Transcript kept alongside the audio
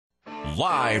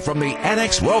Live from the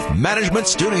Annex Wealth Management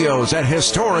Studios at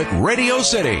historic Radio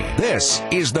City, this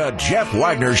is the Jeff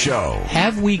Wagner Show.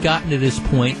 Have we gotten to this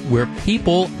point where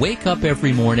people wake up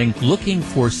every morning looking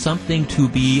for something to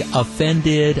be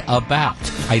offended about?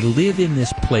 I live in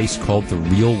this place called the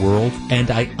real world,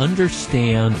 and I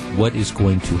understand what is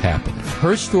going to happen.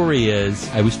 Her story is,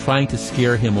 I was trying to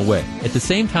scare him away. At the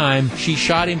same time, she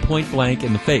shot him point blank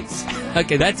in the face.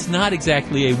 Okay, that's not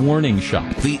exactly a warning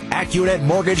shot. The AccuNet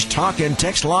Mortgage Talk and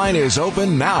Text line is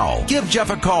open now. Give Jeff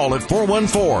a call at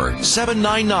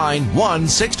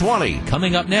 414-799-1620.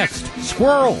 Coming up next,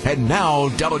 Squirrel. And now,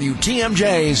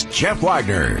 WTMJ's Jeff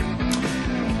Wagner.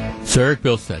 Sir Eric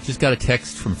Bilstead, just got a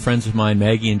text from friends of mine,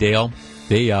 Maggie and Dale.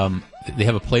 They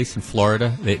have a place in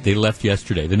Florida. They left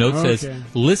yesterday. The note says,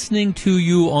 listening to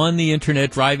you on the internet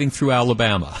driving through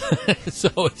Alabama. So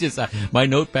it's just, my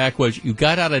note back was, you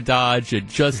got out of Dodge at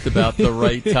just about the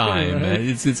right time. Right.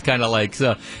 It's kind of like,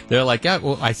 so they're like, yeah,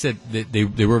 well, I said, they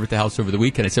were over at the house over the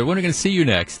weekend. I said, when are we going to see you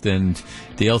next? And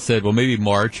Dale said, well, maybe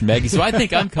March. And Maggie said, I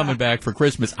think I'm coming back for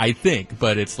Christmas. I think.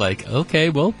 But it's like, okay,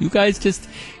 well, you guys just,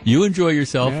 you enjoy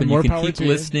yourself, and you can keep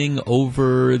listening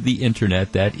over the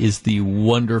internet. That is the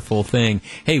wonderful thing.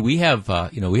 Hey, we have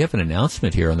an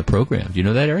announcement here on the program. Do you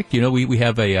know that, Eric? Do you know we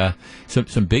have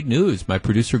some big news? My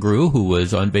producer Gru, who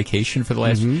was on vacation for the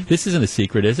last. This isn't a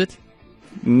secret, is it?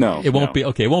 No, it won't be.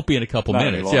 Okay, it won't be in a couple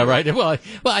minutes. Yeah, right. Well,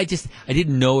 I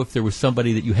didn't know if there was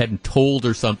somebody that you hadn't told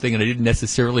or something, and I didn't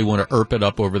necessarily want to erp it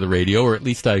up over the radio, or at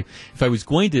least if I was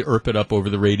going to erp it up over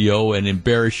the radio and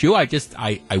embarrass you,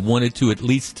 I wanted to at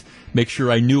least make sure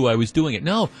I knew I was doing it.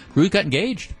 No, Gru got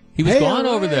engaged. He was gone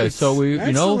over there, so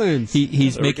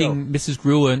he's making Mrs.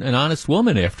 Gru an honest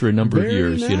woman after a number of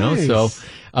years. Nice. So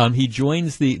he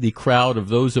joins the crowd of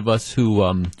those of us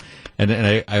who.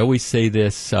 And I always say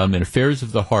this, in affairs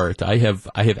of the heart, I have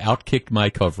outkicked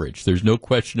my coverage. There's no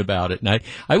question about it. And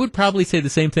I would probably say the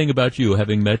same thing about you,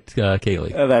 having met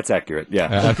Kaylee. That's accurate,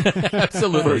 yeah.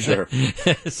 Absolutely. For sure.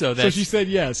 So she said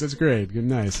yes. That's great. Good,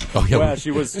 nice. Oh, yeah, well, she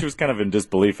was kind of in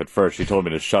disbelief at first. She told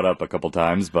me to shut up a couple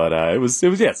times, but it was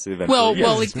yes. Eventually.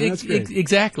 Well,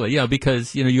 exactly. Yeah,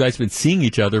 because you guys have been seeing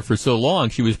each other for so long.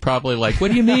 She was probably like, "What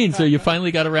do you mean?" So you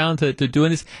finally got around to doing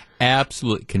this.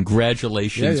 Absolutely.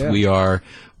 Congratulations. Yeah.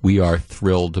 We are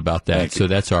thrilled about that. So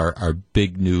that's our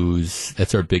big news.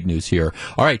 That's our big news here.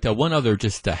 All right. One other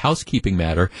just housekeeping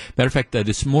matter. Matter of fact,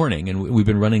 this morning, and we've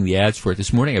been running the ads for it.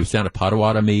 This morning, I was down at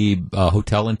Potawatomi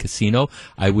Hotel and Casino.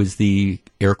 I was the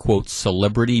air quotes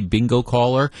celebrity bingo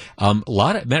caller. A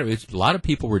lot of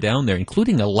people were down there,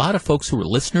 including a lot of folks who were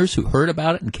listeners who heard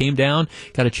about it and came down,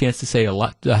 got a chance to say a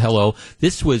lot hello.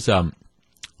 This was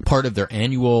part of their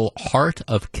annual Heart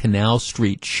of Canal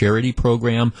Street charity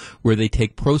program, where they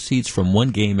take proceeds from one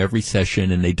game every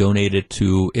session and they donate it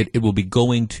to, it will be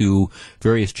going to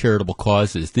various charitable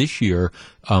causes. This year,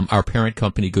 our parent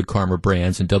company, Good Karma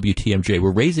Brands, and WTMJ,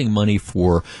 we're raising money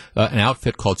for an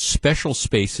outfit called Special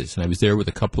Spaces. And I was there with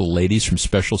a couple of ladies from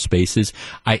Special Spaces.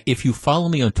 If you follow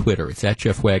me on Twitter, it's at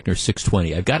Jeff Wagner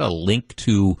 620. I've got a link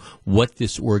to what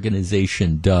this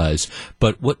organization does.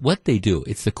 But what they do,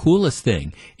 it's the coolest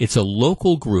thing. It's a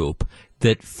local group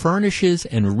that furnishes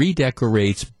and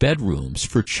redecorates bedrooms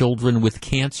for children with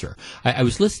cancer. I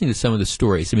was listening to some of the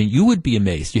stories. I mean, you would be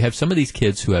amazed. You have some of these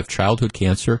kids who have childhood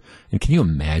cancer, and can you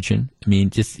imagine? I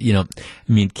mean,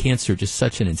 cancer, just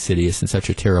such an insidious and such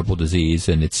a terrible disease,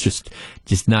 and it's just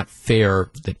not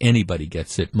fair that anybody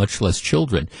gets it, much less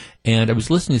children. And I was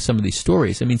listening to some of these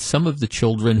stories. I mean, some of the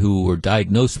children who were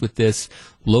diagnosed with this,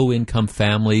 low-income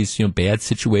families, bad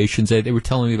situations. They were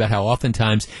telling me about how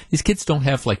oftentimes these kids don't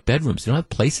have, bedrooms. They don't have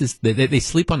places. They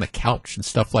sleep on the couch and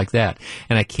stuff like that.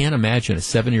 And I can't imagine a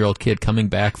 7-year-old kid coming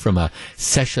back from a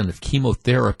session of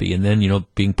chemotherapy and then,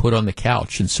 being put on the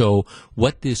couch. And so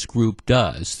what this group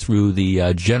does through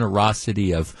the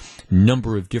generosity of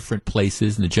number of different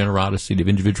places and the generosity of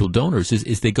individual donors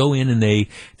is they go in and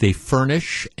they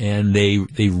furnish and they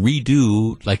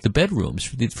redo the bedrooms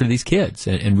for these kids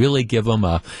and really give them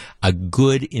a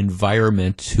good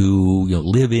environment to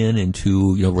live in and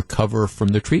to recover from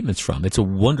their treatments from. It's a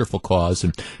wonderful cause,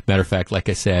 and matter of fact, like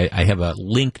I say, I have a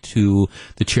link to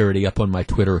the charity up on my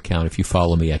Twitter account if you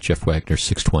follow me at Jeff Wagner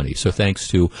 620. So thanks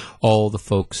to all the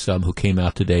folks who came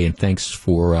out today, and thanks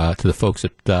to the folks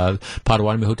at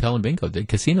Potawatomi Hotel and Bingo, the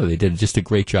casino. They did just a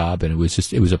great job, and it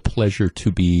was a pleasure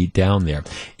to be down there.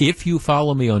 If you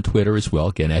follow me on Twitter as well,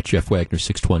 again at Jeff Wagner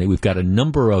 620, we've got a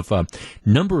number of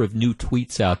new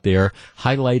tweets out there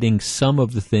highlighting some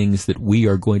of the things that we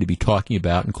are going to be talking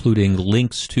about, including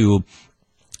links to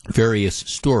various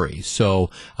stories. So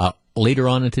later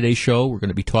on in today's show, we're going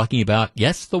to be talking about,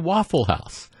 yes, the Waffle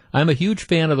House. I'm a huge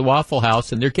fan of the Waffle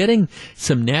House, and they're getting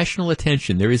some national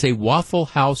attention. There is a Waffle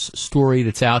House story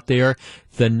that's out there.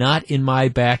 The Not in My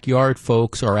Backyard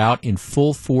folks are out in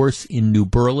full force in New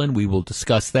Berlin. We will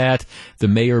discuss that. The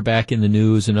mayor back in the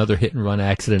news, another hit-and-run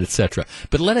accident, etc.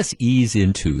 But let us ease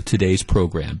into today's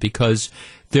program, because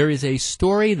there is a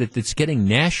story that's getting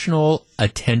national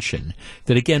attention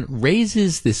that, again,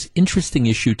 raises this interesting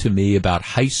issue to me about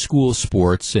high school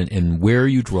sports and where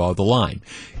you draw the line.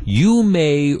 You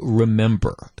may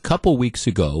remember a couple weeks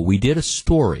ago we did a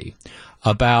story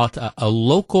about a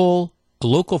local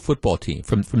football team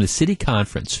from the city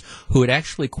conference who had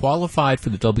actually qualified for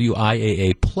the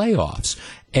WIAA playoffs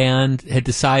and had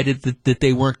decided that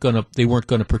they weren't going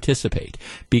to participate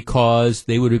because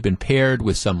they would have been paired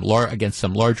with against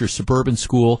some larger suburban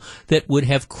school that would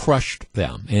have crushed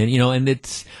them. And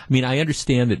I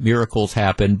understand that miracles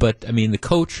happen, but the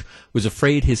coach was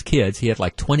afraid his kids, he had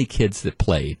like 20 kids that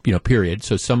played, period.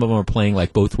 So some of them are playing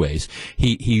like both ways.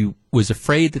 He was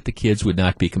afraid that the kids would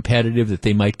not be competitive, that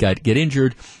they might get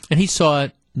injured, and he saw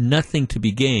nothing to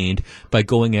be gained by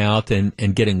going out and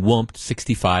getting whumped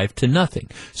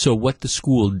 65-0. So what the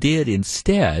school did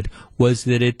instead was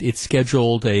that it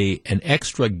scheduled an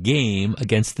extra game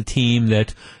against the team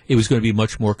that it was going to be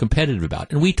much more competitive about.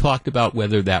 And we talked about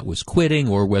whether that was quitting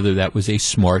or whether that was a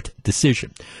smart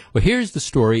decision. Well, here's the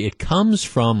story. It comes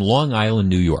from Long Island,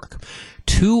 New York.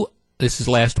 This is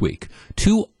last week.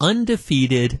 2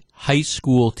 undefeated high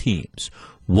school teams.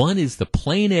 One is the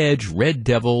Plain Edge Red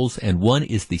Devils, and one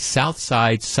is the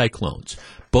Southside Cyclones.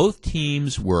 Both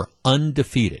teams were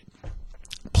undefeated.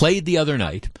 Played the other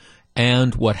night,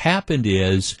 and what happened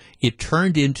is it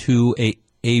turned into a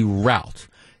rout.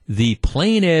 The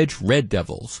Plain Edge Red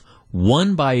Devils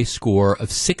won by a score of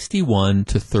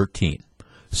 61-13.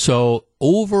 So,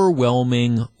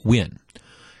 overwhelming win.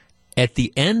 At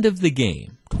the end of the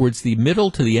game, towards the middle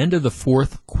to the end of the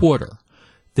fourth quarter,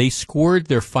 they scored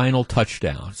their final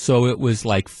touchdown. So it was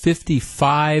like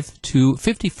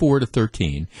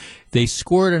 54-13. They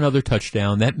scored another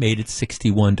touchdown. That made it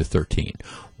 61-13.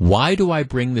 Why do I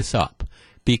bring this up?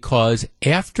 Because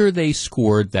after they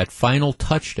scored that final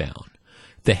touchdown,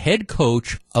 the head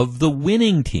coach of the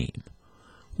winning team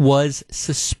was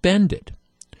suspended.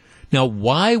 Now,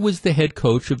 why was the head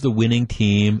coach of the winning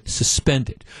team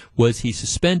suspended? Was he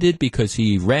suspended because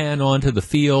he ran onto the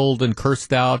field and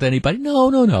cursed out anybody?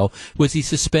 No. Was he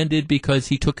suspended because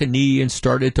he took a knee and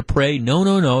started to pray?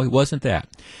 No, it wasn't that.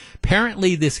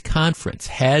 Apparently, this conference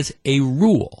has a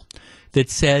rule that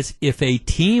says if a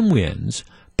team wins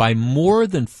by more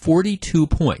than 42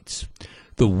 points,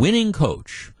 the winning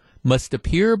coach must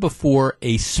appear before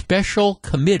a special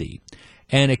committee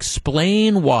and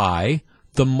explain why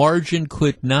the margin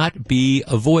could not be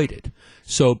avoided.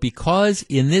 So because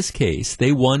in this case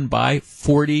they won by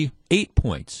 48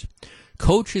 points,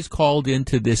 coach is called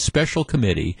into this special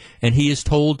committee and he is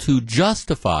told to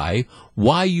justify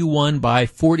why you won by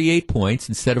 48 points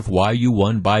instead of why you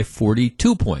won by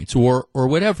 42 points or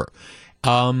whatever.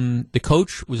 The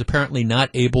coach was apparently not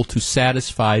able to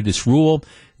satisfy this rule.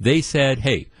 They said,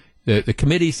 hey, the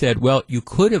committee said, well, you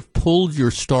could have pulled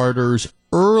your starters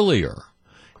earlier.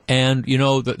 And,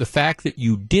 the fact that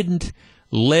you didn't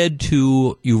led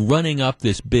to you running up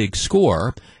this big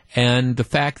score, and the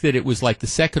fact that it was like the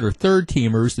second or third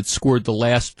teamers that scored the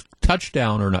last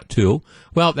touchdown or not two,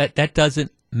 well, that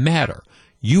doesn't matter.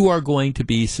 You are going to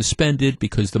be suspended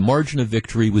because the margin of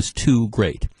victory was too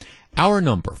great. Our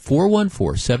number,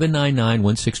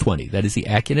 414-799-1620. That is the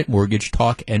Acunet Mortgage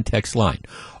talk and text line.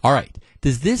 All right.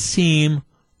 Does this seem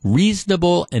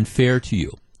reasonable and fair to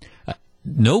you?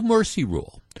 No mercy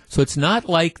rule. So it's not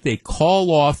like they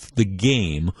call off the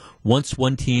game once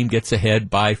one team gets ahead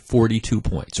by 42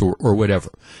 points or whatever.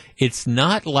 It's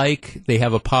not like they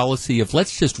have a policy of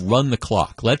let's just run the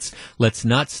clock. Let's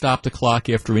not stop the clock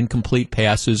after incomplete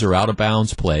passes or out of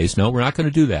bounds plays. No, we're not going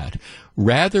to do that.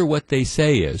 Rather, what they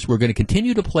say is we're going to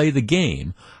continue to play the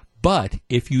game, but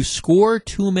if you score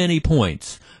too many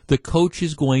points, the coach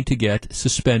is going to get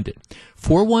suspended.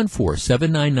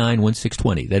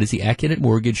 414-799-1620. That is the Acunet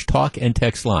Mortgage talk and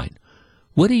text line.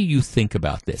 What do you think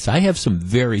about this? I have some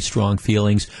very strong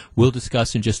feelings. We'll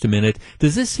discuss in just a minute.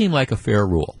 Does this seem like a fair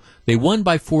rule? They won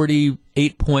by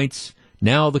 48 points.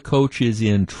 Now the coach is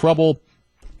in trouble.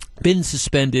 Been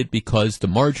suspended because the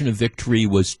margin of victory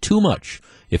was too much.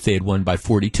 If they had won by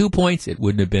 42 points, it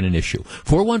wouldn't have been an issue.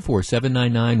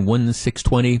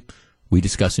 414-799-1620. We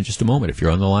discuss in just a moment. If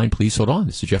you're on the line, please hold on.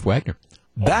 This is Jeff Wagner.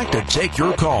 Back to take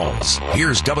your calls.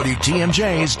 Here's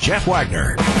WTMJ's Jeff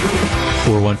Wagner.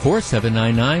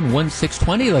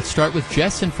 414-799-1620. Let's start with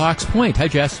Jess in Fox Point. Hi,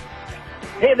 Jess.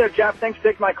 Hey there, Jeff. Thanks for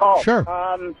taking my call. Sure.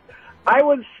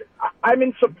 I'm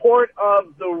in support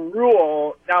of the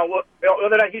rule. Now, whether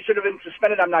or not he should have been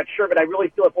suspended, I'm not sure, but I really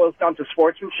feel it boils down to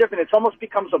sportsmanship, and it almost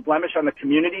becomes a blemish on the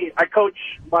community. I coach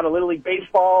a lot of Little League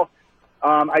baseball.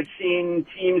 I've seen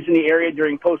teams in the area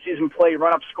during postseason play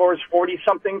run up scores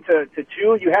 40-something to 2.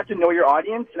 You have to know your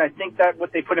audience, and I think that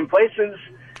what they put in place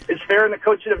is fair, and the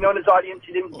coach should have known his audience.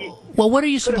 Well, what are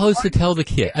you supposed to tell the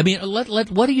kid? I mean,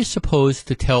 what are you supposed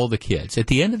to tell the kids? At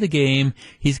the end of the game,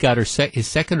 he's got his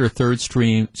second or third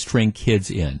string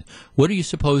kids in. What are you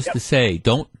supposed to say?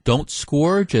 Don't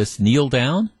score, just kneel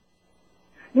down?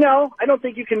 No, I don't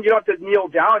think you don't have to kneel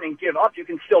down and give up. You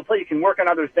can still play. You can work on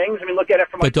other things. I mean, look at it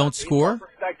from but don't score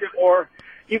perspective. Or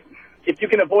if you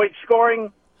can avoid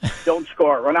scoring, don't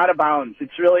score. Run out of bounds.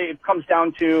 It comes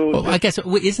down to. Well, I guess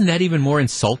isn't that even more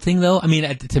insulting though? I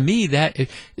mean, to me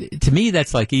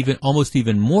that's like almost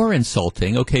even more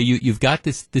insulting. Okay, you've got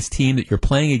this team that you're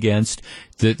playing against.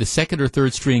 The second or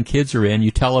third string kids are in.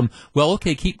 You tell them, well,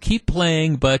 okay, keep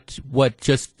playing, but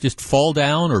just fall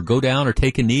down or go down or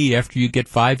take a knee after you get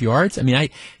 5 yards. I mean,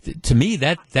 to me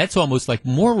that's almost like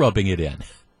more rubbing it in.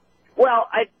 Well,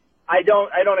 I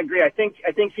don't agree. I think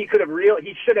he should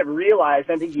have realized.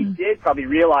 I think he did probably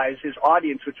realize his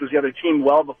audience, which was the other team,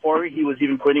 well before he was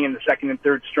even putting in the second and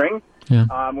third string,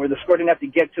 where the score didn't have to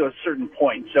get to a certain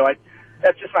point. So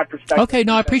that's just my perspective. Okay,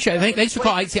 no, I appreciate it. Thanks for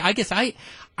calling. I guess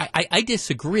I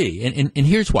disagree, and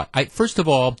here's why. First of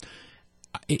all,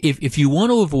 if you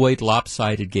want to avoid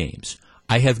lopsided games,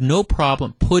 I have no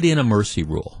problem. Put in a mercy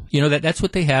rule. You know, that's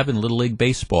what they have in Little League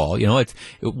Baseball. You know,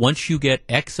 once you get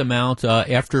X amount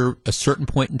after a certain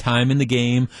point in time in the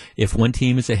game, if one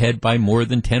team is ahead by more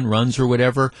than 10 runs or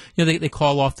whatever, you know, they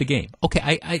call off the game.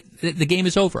 Okay, the game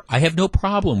is over. I have no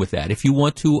problem with that. If you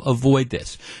want to avoid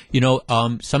this, you know,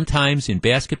 sometimes in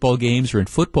basketball games or in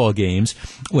football games,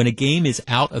 when a game is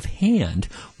out of hand,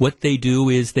 what they do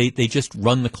is they just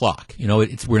run the clock. You know,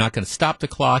 we're not going to stop the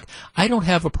clock. I don't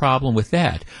have a problem with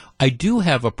that. I do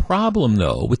have a problem,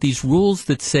 though, with these rules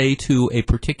that say to a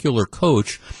particular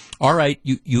coach, all right,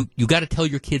 you got to tell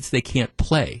your kids they can't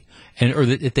play, or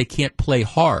that they can't play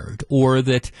hard, or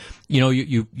that, you know,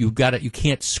 you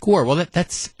can't score. Well,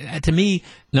 that's to me,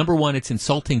 number one, it's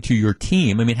insulting to your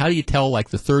team. I mean, how do you tell like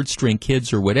the third string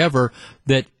kids or whatever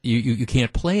that you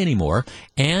can't play anymore?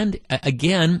 And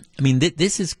again, I mean,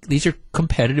 these are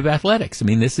competitive athletics. I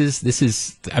mean,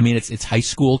 it's high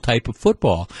school type of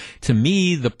football. To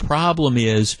me, the problem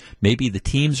is maybe the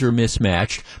teams are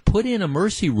mismatched. Put in a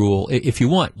mercy rule if you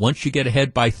want. Once you get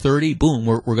ahead by 30, boom,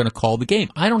 we're going to call the game.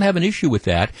 I don't have an issue with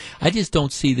that. I just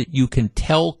don't see that you can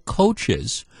tell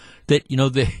coaches that, you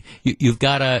know, you've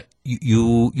got to,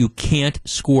 you can't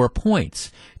score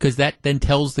points, because that then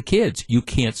tells the kids you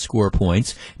can't score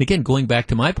points. And again, going back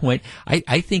to my point,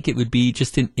 I think it would be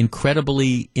just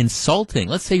incredibly insulting.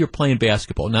 Let's say you're playing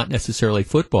basketball, not necessarily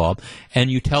football, and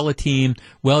you tell a team,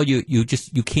 well, you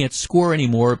can't score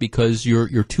anymore because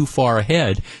you're too far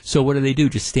ahead. So what do?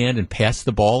 Just stand and pass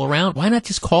the ball around? Why not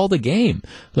just call the game?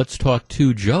 Let's talk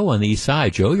to Joe on the east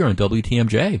side. Joe, you're on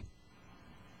WTMJ.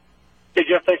 Hey,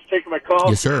 Jeff, thanks for taking my call.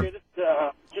 Yes, sir.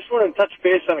 Just wanted to touch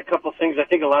base on a couple of things I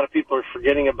think a lot of people are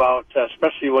forgetting about,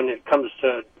 especially when it comes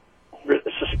to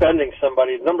suspending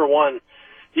somebody. Number one,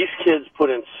 these kids put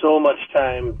in so much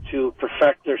time to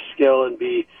perfect their skill and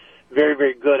be very,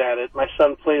 very good at it. My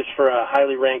son plays for a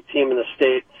highly ranked team in the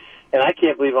state, and I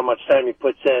can't believe how much time he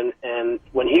puts in. And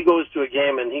when he goes to a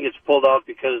game and he gets pulled out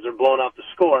because they're blowing out the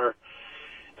score,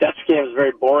 that game is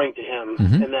very boring to him.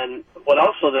 Mm-hmm. And then what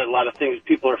also that a lot of things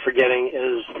people are forgetting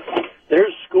is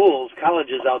there's schools,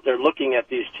 colleges out there looking at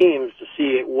these teams to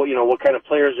see what kind of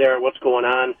players there, what's going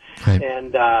on, right.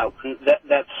 And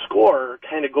that score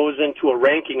kind of goes into a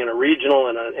ranking in a regional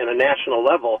and a national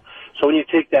level. So when you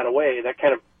take that away, that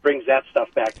kind of brings that stuff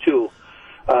back too.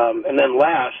 And then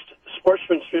last,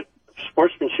 sportsmanship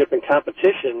and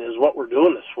competition is what we're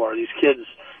doing this for. These kids,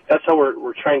 that's how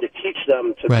we're trying to teach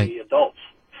them to be adults.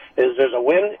 Is there's a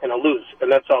win and a lose,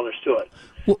 and that's all there's to it.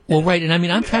 Well, right, and I mean,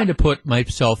 I'm trying to put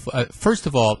myself, first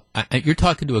of all, you're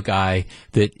talking to a guy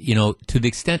that, you know, to the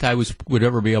extent I would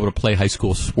ever be able to play high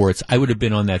school sports, I would have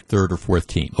been on that third or fourth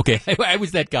team, okay? I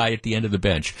was that guy at the end of the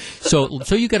bench. So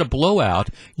you get a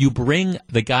blowout, you bring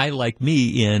the guy like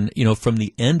me in, you know, from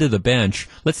the end of the bench.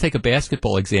 Let's take a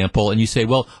basketball example, and you say,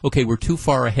 well, okay, we're too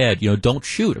far ahead, you know, don't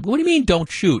shoot. What do you mean don't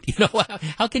shoot? You know,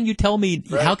 how can you tell me,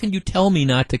 how can you tell me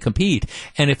not to compete?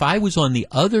 And if I was on the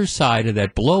other side of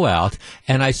that blowout,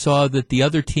 and I saw that the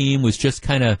other team was just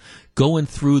kind of going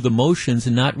through the motions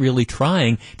and not really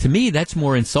trying, to me that's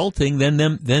more insulting than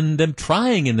them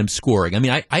trying and them scoring. I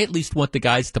mean, I at least want the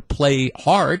guys to play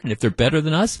hard, and if they're better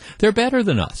than us, they're better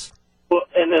than us. Well,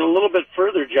 and then a little bit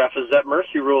further, Jeff, is that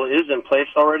mercy rule is in place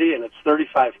already, and it's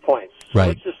 35 points. So right.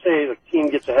 Let's just say the team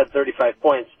gets ahead 35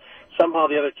 points. Somehow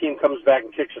the other team comes back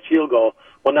and kicks a field goal.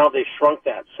 Well, now they've shrunk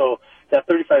that. So that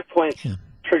 35 points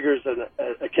triggers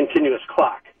a continuous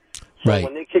clock. So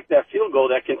when they kick that field goal,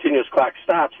 that continuous clock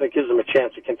stops, and it gives them a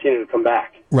chance to continue to come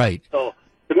back. Right. So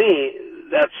to me,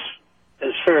 that's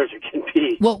as fair as it can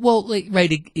be. Well,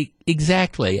 right,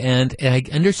 exactly. And I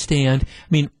understand. I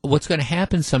mean, what's going to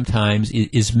happen sometimes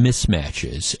is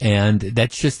mismatches, and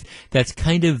that's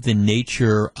kind of the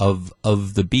nature of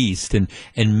the beast. And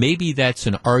maybe that's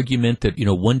an argument that,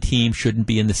 one team shouldn't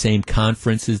be in the same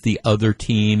conference as the other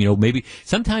team. Maybe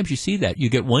sometimes you see that. You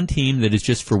get one team that is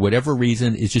just, for whatever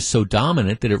reason, is just so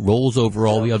dominant that it rolls over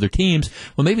all the other teams.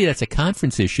 Well, maybe that's a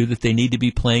conference issue that they need to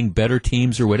be playing better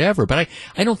teams or whatever. But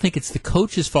I don't think it's the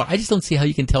coach's fault. I just don't see how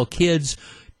you can tell kids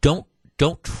don't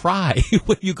try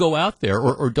when you go out there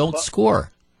or don't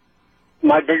score.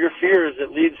 My bigger fear is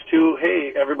it leads to,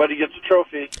 hey, everybody gets a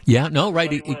trophy. Yeah, no,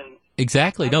 right.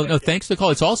 Exactly. No, thanks for the call.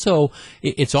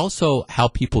 It's also how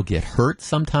people get hurt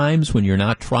sometimes when you're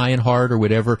not trying hard or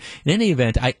whatever. In any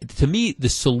event, to me, the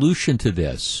solution to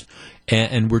this,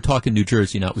 and we're talking New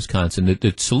Jersey, not Wisconsin,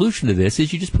 the solution to this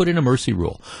is you just put in a mercy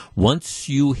rule. Once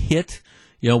you hit,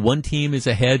 one team is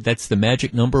ahead. That's the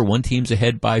magic number. One team's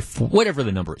ahead by whatever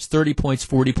the number is, 30 points,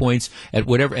 40 points, at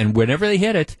whatever. And whenever they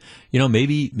hit it,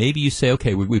 maybe you say,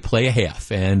 okay, we play a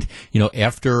half. And,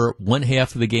 after one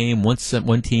half of the game, once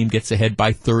one team gets ahead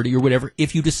by 30 or whatever,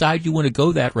 if you decide you want to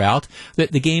go that route,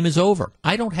 the game is over.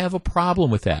 I don't have a problem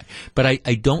with that. But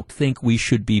I don't think we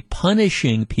should be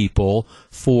punishing people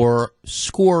for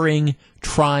scoring,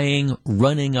 trying,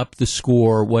 running up the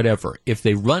score, whatever. If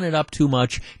they run it up too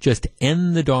much, just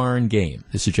end the darn game.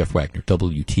 This is Jeff Wagner,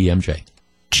 WTMJ.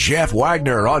 Jeff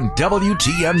Wagner on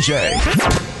WTMJ.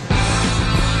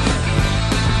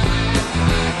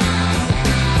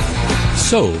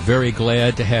 So, very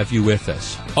glad to have you with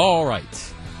us. All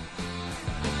right.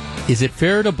 Is it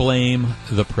fair to blame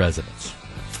the president?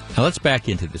 Now, let's back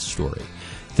into this story.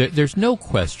 There's no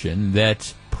question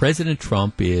that President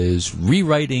Trump is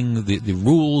rewriting the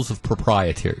rules of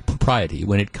propriety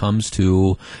when it comes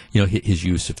to, his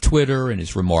use of Twitter and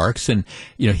his remarks. And,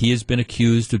 he has been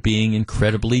accused of being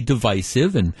incredibly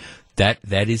divisive, and that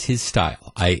is his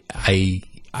style. I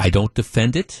don't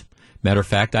defend it. Matter of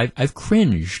fact, I've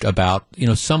cringed about,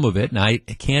 some of it, and I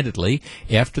candidly,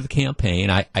 after the campaign,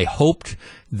 I hoped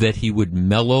that he would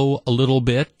mellow a little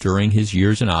bit during his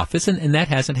years in office, and that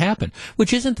hasn't happened,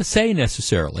 which isn't to say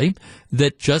necessarily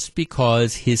that just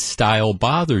because his style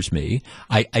bothers me,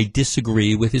 I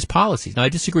disagree with his policies. Now, I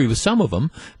disagree with some of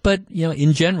them, but,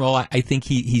 in general, I think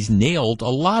he's nailed a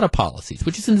lot of policies,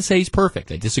 which isn't to say he's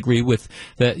perfect. I disagree with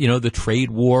the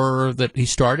trade war that he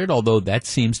started, although that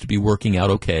seems to be working out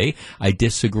okay. I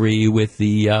disagree with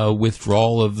the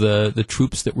withdrawal of the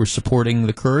troops that were supporting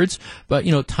the Kurds, but,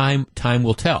 time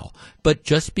will tell. But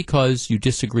just because you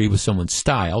disagree with someone's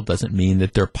style doesn't mean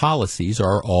that their policies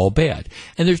are all bad.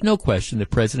 And there's no question that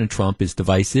President Trump is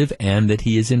divisive and that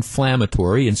he is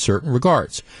inflammatory in certain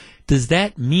regards. Does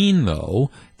that mean, though,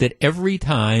 that every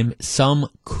time some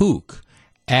kook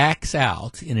acts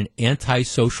out in an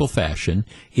antisocial fashion,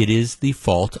 it is the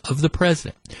fault of the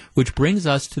president? Which brings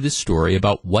us to this story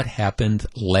about what happened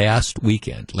last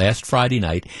Friday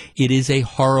night. It is a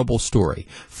horrible story.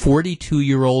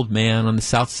 42-year-old man on the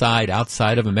south side,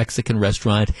 outside of a Mexican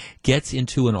restaurant, gets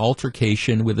into an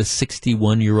altercation with a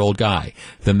 61-year-old guy.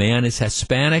 The man is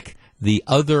Hispanic. The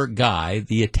other guy,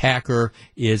 the attacker,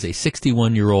 is a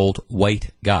 61-year-old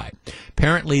white guy.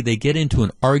 Apparently, they get into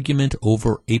an argument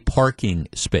over a parking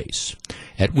space,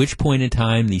 at which point in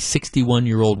time, the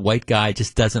 61-year-old white guy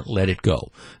just doesn't let it go.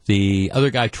 The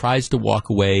other guy tries to walk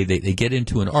away. They get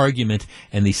into an argument,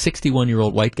 and the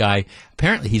 61-year-old white guy,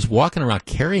 apparently he's walking around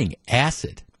carrying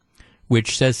acid,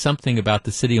 which says something about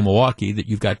the city of Milwaukee, that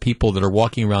you've got people that are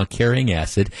walking around carrying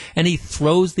acid, and he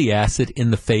throws the acid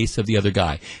in the face of the other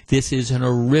guy. This is an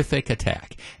horrific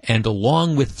attack. And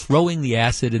along with throwing the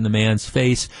acid in the man's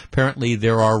face, apparently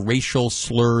there are racial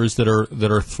slurs that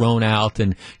are thrown out,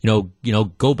 and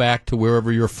go back to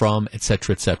wherever you're from, et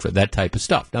cetera, that type of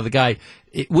stuff. Now the guy,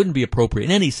 it wouldn't be appropriate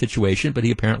in any situation, but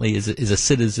he apparently is a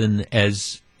citizen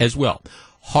as well.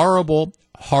 Horrible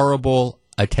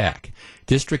attack.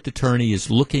 District attorney is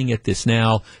looking at this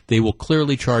now. They will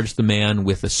clearly charge the man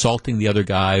with assaulting the other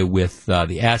guy with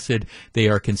the acid. They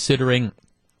are considering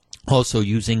Also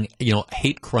using,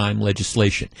 hate crime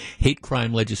legislation. Hate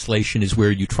crime legislation is where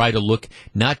you try to look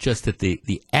not just at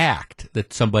the act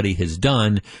that somebody has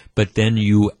done, but then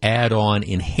you add on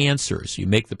enhancers. You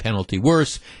make the penalty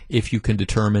worse if you can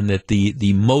determine that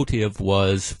the motive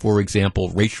was, for example,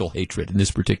 racial hatred in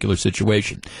this particular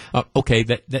situation. Okay,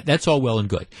 that's all well and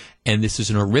good. And this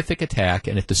is an horrific attack.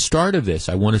 And at the start of this,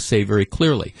 I want to say very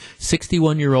clearly,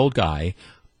 61-year-old guy,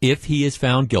 if he is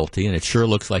found guilty, and it sure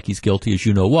looks like he's guilty as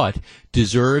you know what,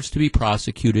 deserves to be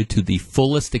prosecuted to the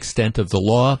fullest extent of the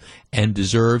law and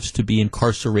deserves to be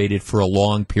incarcerated for a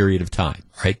long period of time.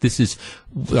 All right? This is,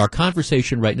 our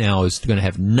conversation right now is going to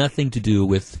have nothing to do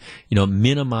with,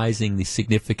 minimizing the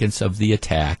significance of the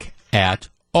attack at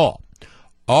all.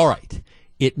 All right.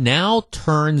 It now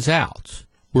turns out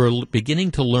we're beginning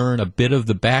to learn a bit of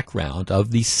the background of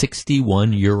the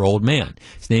 61-year-old man.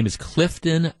 His name is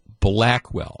Clifton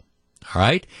Blackwell. All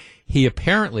right? He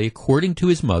apparently, according to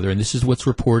his mother, and this is what's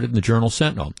reported in the Journal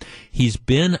Sentinel, he's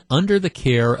been under the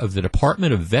care of the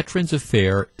Department of Veterans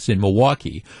Affairs in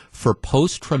Milwaukee for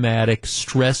post-traumatic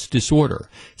stress disorder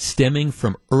stemming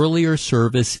from earlier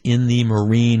service in the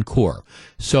Marine Corps.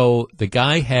 So the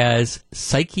guy has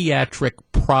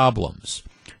psychiatric problems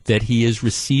that he is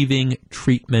receiving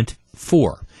treatment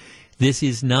for. This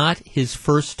is not his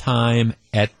first time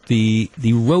at the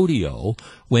rodeo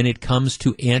when it comes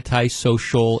to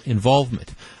antisocial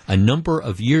involvement. A number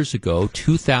of years ago,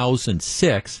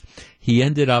 2006, he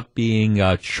ended up being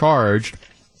charged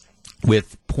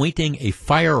with pointing a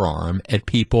firearm at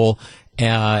people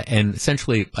and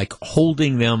essentially like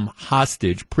holding them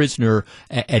hostage, prisoner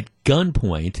at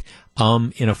gunpoint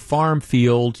in a farm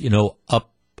field,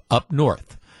 up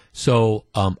north. So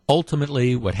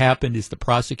ultimately, what happened is the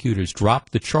prosecutors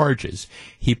dropped the charges.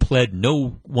 He pled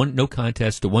no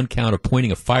contest to one count of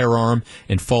pointing a firearm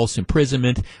and false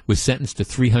imprisonment, was sentenced to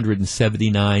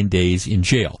 379 days in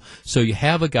jail. So you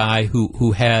have a guy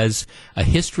who has a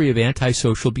history of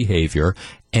antisocial behavior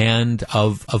and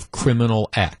of criminal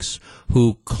acts,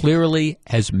 who clearly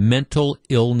has mental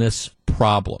illness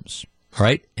problems. All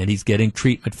right, and he's getting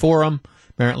treatment for them.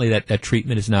 Apparently that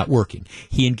treatment is not working.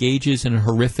 He engages in a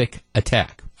horrific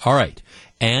attack. All right.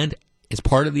 And as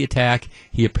part of the attack,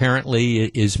 he apparently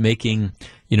is making,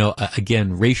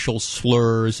 again, racial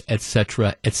slurs, et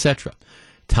cetera, et cetera.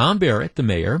 Tom Barrett, the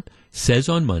mayor, says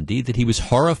on Monday that he was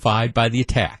horrified by the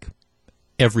attack.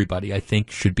 Everybody, I think,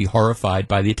 should be horrified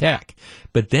by the attack.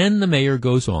 But then the mayor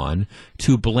goes on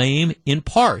to blame, in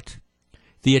part,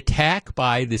 the attack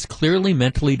by this clearly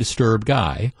mentally disturbed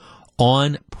guy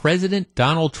on President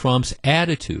Donald Trump's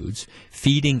attitudes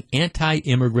feeding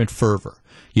anti-immigrant fervor.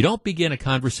 You don't begin a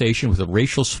conversation with a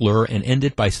racial slur and end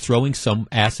it by throwing some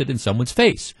acid in someone's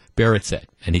face, Barrett said.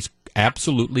 And he's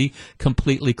absolutely,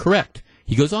 completely correct.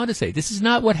 He goes on to say, this is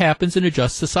not what happens in a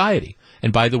just society.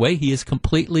 And by the way, he is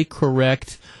completely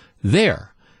correct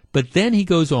there. But then he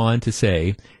goes on to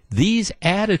say, these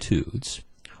attitudes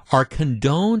are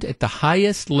condoned at the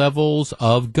highest levels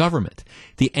of government.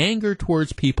 The anger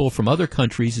towards people from other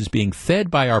countries is being fed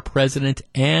by our president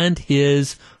and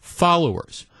his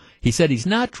followers. He said he's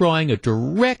not drawing a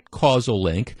direct causal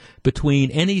link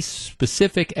between any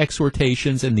specific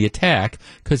exhortations and the attack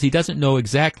because he doesn't know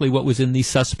exactly what was in the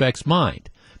suspect's mind.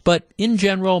 But in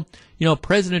general,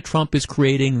 President Trump is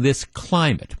creating this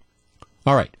climate.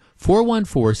 All right.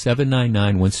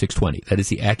 414-799-1620. That is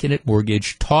the Acunet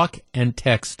Mortgage talk and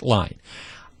text line.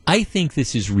 I think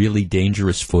this is really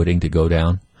dangerous footing to go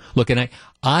down. Look, and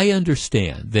I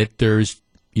understand that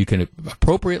you can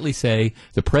appropriately say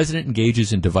the president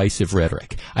engages in divisive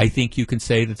rhetoric. I think you can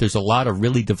say that there's a lot of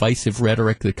really divisive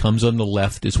rhetoric that comes on the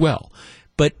left as well.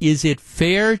 But is it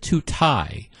fair to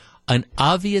tie an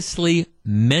obviously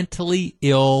mentally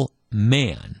ill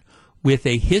man with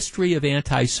a history of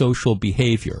antisocial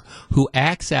behavior who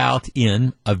acts out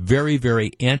in a very,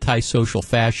 very antisocial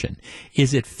fashion?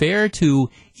 Is it fair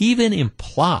to even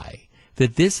imply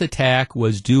that this attack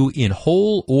was due in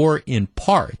whole or in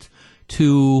part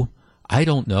to,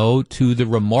 to the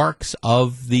remarks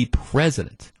of the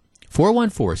president?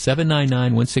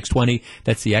 414-799-1620.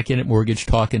 That's the Acunet Mortgage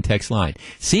talk and text line.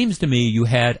 Seems to me you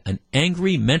had an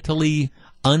angry, mentally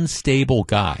unstable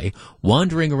guy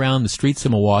wandering around the streets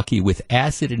of Milwaukee with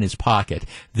acid in his pocket.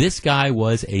 This guy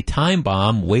was a time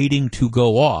bomb waiting to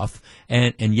go off.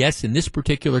 And yes, in this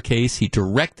particular case, he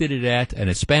directed it at an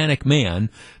Hispanic man.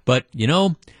 But,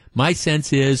 my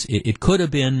sense is it could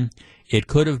have been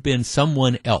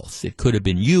someone else. It could have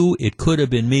been you. It could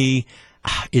have been me.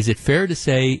 Is it fair to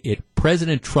say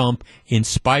President Trump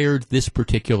inspired this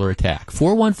particular attack?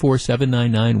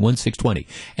 414-799-1620.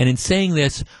 And in saying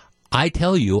this, I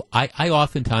tell you, I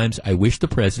oftentimes, I wish the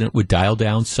president would dial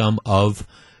down some of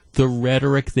the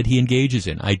rhetoric that he engages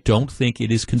in. I don't think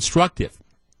it is constructive.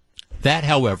 That,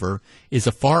 however, is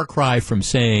a far cry from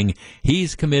saying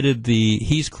he's created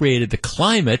the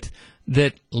climate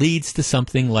that leads to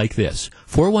something like this.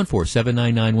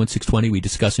 414-799-1620. We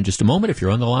discuss in just a moment. If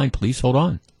you're on the line, please hold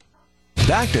on.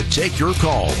 Back to take your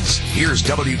calls. Here's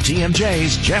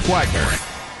WTMJ's Jeff Wagner.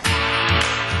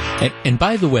 And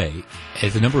by the way,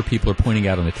 as a number of people are pointing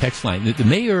out on the text line, the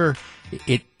mayor,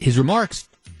 his remarks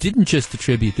didn't just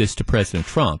attribute this to President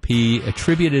Trump. He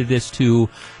attributed this to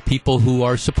people who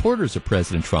are supporters of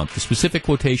President Trump. The specific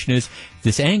quotation is,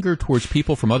 "This anger towards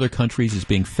people from other countries is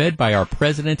being fed by our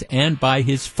president and by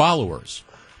his followers,"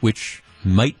 which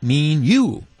might mean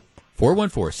you.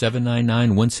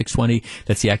 414-799-1620.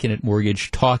 That's the Acunet Mortgage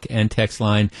talk and text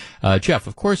line. Jeff,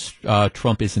 of course,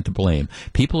 Trump isn't to blame.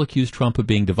 People accuse Trump of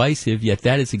being divisive, yet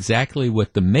that is exactly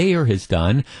what the mayor has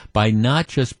done by not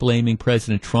just blaming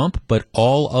President Trump, but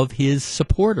all of his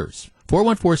supporters.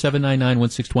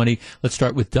 414-799-1620. Let's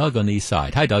start with Doug on the east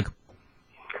side. Hi, Doug.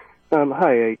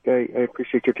 Hi, I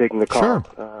appreciate you taking the call. Sure.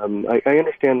 I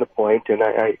understand the point, and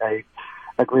I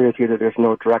agree with you that there's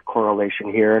no direct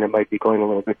correlation here, and it might be going a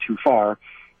little bit too far,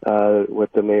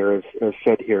 what the mayor has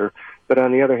said here. But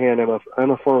on the other hand,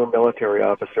 I'm a former military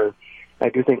officer. I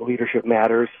do think leadership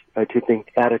matters. I do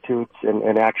think attitudes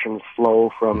and actions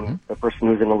flow from the person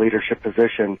who's in a leadership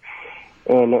position.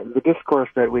 And the discourse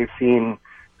that we've seen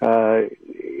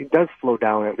it does slow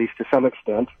down, at least to some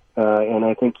extent. And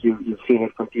I think you've seen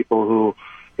it from people who,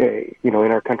 in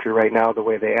our country right now, the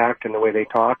way they act and the way they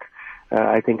talk.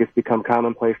 I think it's become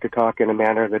commonplace to talk in a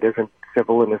manner that isn't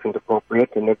civil and isn't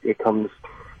appropriate, and it comes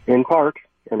in part,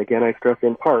 and again I stress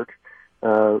in part,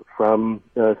 from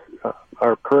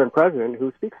our current president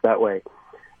who speaks that way.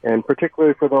 And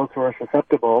particularly for those who are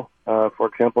susceptible, for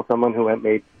example, someone who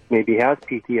maybe has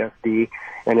PTSD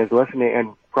and is listening,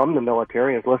 and from the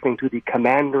military, is listening to the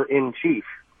commander-in-chief,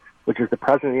 which is the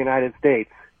president of the United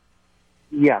States.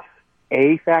 Yes,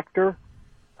 a factor.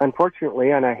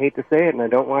 Unfortunately, and I hate to say it, and I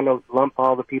don't want to lump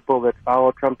all the people that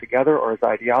follow Trump together, or his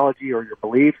ideology, or your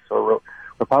beliefs, or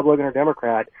Republican or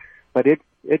Democrat, but it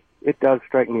does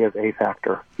strike me as a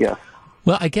factor. Yes.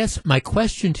 Well, I guess my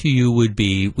question to you would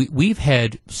be, we've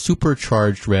had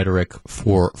supercharged rhetoric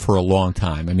for a long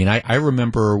time. I mean, I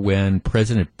remember when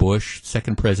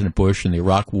second President Bush in the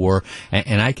Iraq War,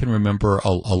 and I can remember a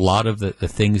lot of the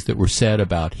things that were said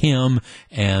about him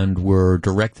and were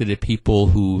directed at people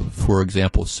who, for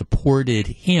example, supported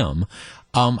him.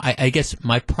 I guess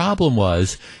my problem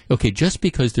was, okay, just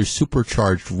because there's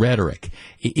supercharged rhetoric,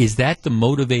 is that the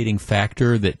motivating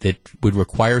factor that would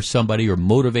require somebody or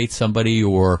motivate somebody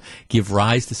or give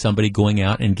rise to somebody going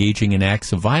out and engaging in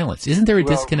acts of violence? Isn't there a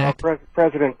disconnect?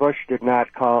 President Bush did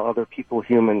not call other people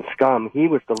human scum. He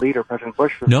was the leader. President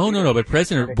Bush was No, but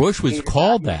President Bush was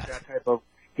called that.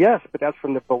 Yes, but that's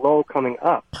from the below coming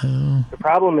up. The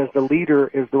problem is the leader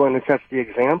is the one who sets the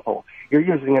example. You're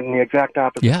using it in the exact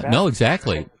opposite. Yeah, no,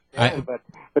 exactly. But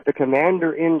the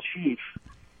commander-in-chief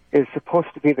is supposed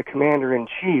to be the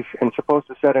commander-in-chief and supposed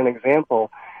to set an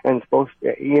example and supposed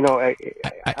to,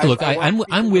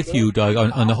 I'm with you, Doug,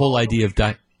 on the whole idea of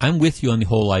I'm with you on the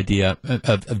whole idea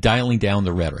of dialing down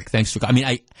the rhetoric. Thanks for. I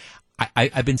mean,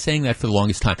 I've been saying that for the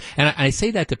longest time. And I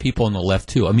say that to people on the left,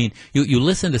 too. I mean, you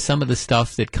listen to some of the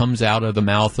stuff that comes out of the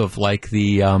mouth of, like,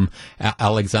 the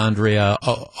Alexandria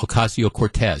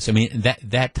Ocasio-Cortez. I mean,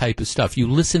 that type of stuff. You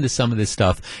listen to some of this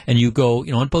stuff, and you go,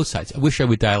 on both sides. I wish I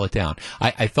would dial it down.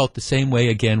 I felt the same way,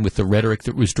 again, with the rhetoric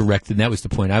that was directed, and that was the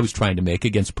point I was trying to make,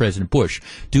 against President Bush.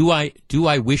 Do I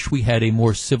wish we had a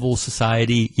more civil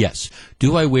society? Yes.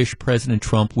 Do I wish President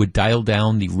Trump would dial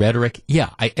down the rhetoric?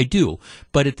 Yeah, I do.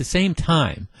 But at the same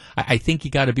time, I think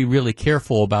you got to be really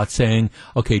careful about saying,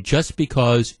 okay, just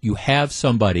because you have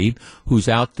somebody who's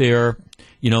out there,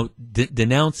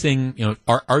 denouncing,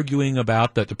 arguing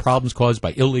about the problems caused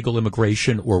by illegal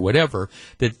immigration or whatever,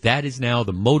 that is now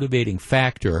the motivating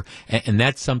factor, and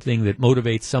that's something that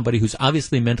motivates somebody who's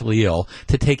obviously mentally ill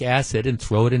to take acid and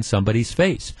throw it in somebody's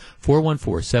face.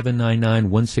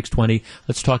 414-799-1620.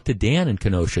 Let's talk to Dan in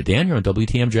Kenosha. Dan, you're on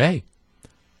WTMJ.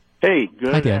 Hey,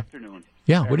 good Hi, Dan. afternoon.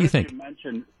 Yeah, what do you think?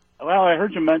 I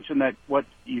heard you mention that what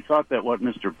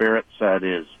Mr. Barrett said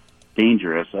is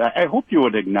dangerous. I hope you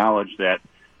would acknowledge that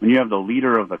when you have the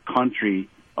leader of the country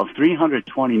of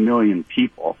 320 million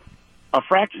people, a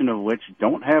fraction of which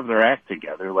don't have their act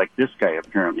together, like this guy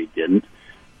apparently didn't,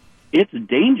 it's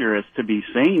dangerous to be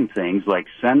saying things like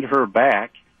send her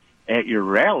back at your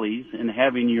rallies and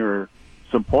having your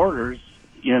supporters,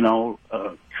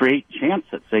 create chants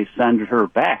that say send her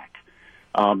back.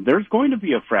 there's going to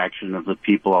be a fraction of the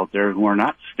people out there who are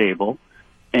not stable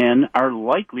and are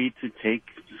likely to take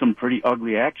some pretty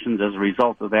ugly actions as a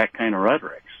result of that kind of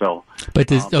rhetoric. So, but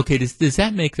does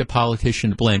that make the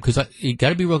politician to blame? Because you got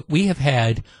to be real. We have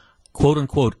had quote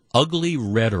unquote ugly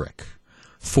rhetoric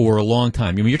for a long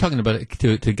time. I mean, you're talking about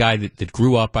to a guy that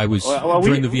grew up.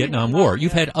 During the Vietnam War.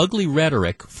 You've had ugly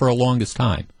rhetoric for a longest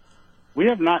time. We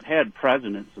have not had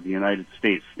presidents of the United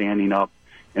States standing up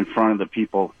in front of the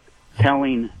people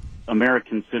telling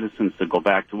American citizens to go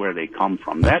back to where they come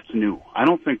from. That's new. I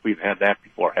don't think we've had that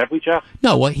before. Have we, Jeff?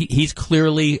 No, well, he's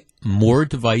clearly more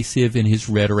divisive in his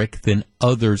rhetoric than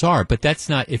others are. But that's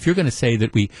not, if you're going to say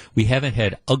that we haven't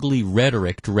had ugly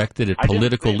rhetoric directed at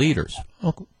political leaders.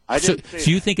 So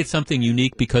you think it's something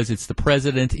unique because it's the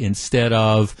president instead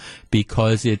of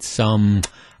because it's some,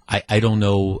 I don't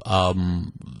know,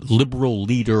 liberal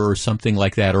leader or something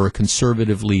like that, or a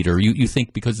conservative leader? You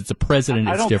think because it's a president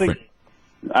it's different?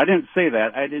 I didn't say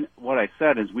that. What I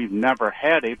said is we've never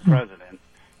had a president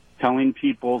telling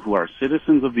people who are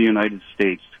citizens of the United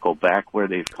States to go back where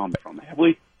they've come from. Have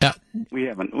we? We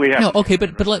haven't. No, okay,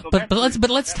 but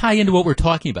let's tie into what we're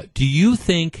talking about. Do you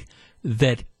think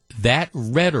that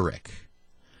rhetoric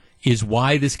is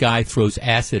why this guy throws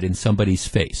acid in somebody's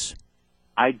face?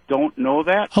 I don't know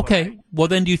that. Okay, well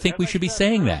then do you think we should be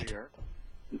saying that?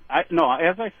 No,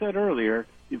 as I said earlier,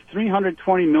 you have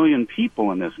 320 million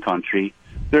people in this country.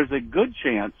 There's a good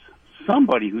chance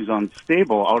somebody who's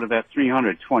unstable out of that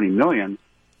 320 million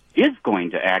is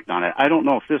going to act on it. I don't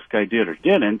know if this guy did or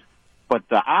didn't, but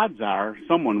the odds are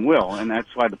someone will, and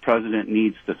that's why the president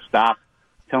needs to stop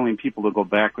telling people to go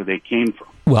back where they came from.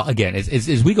 Well, again,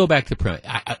 as we go back to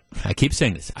I keep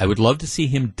saying this. I would love to see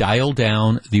him dial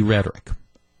down the rhetoric,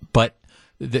 but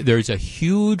there's a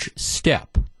huge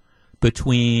step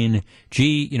between,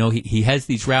 he has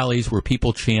these rallies where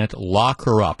people chant, lock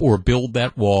her up, or build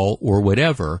that wall, or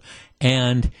whatever.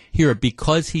 And here,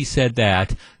 because he said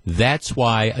that, that's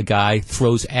why a guy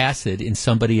throws acid in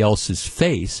somebody else's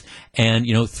face and,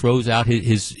 throws out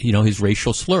his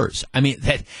racial slurs. I mean,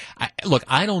 look,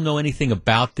 I don't know anything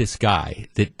about this guy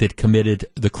that committed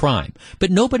the crime, but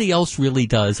nobody else really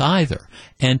does either.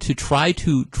 And to try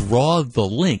to draw the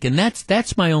link, and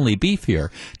that's my only beef here,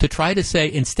 to try to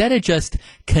say, instead of just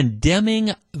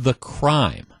condemning the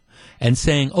crime, and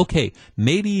saying, okay,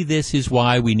 maybe this is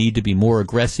why we need to be more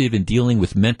aggressive in dealing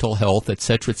with mental health, et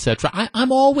cetera, et cetera.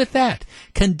 I'm all with that.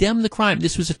 Condemn the crime.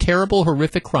 This was a terrible,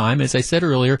 horrific crime. As I said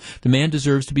earlier, the man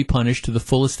deserves to be punished to the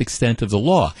fullest extent of the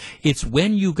law. It's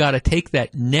when you got to take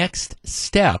that next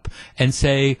step and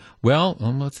say, well,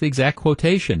 what's the exact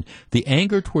quotation? The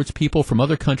anger towards people from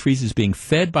other countries is being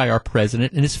fed by our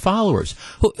president and his followers.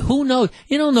 Who knows?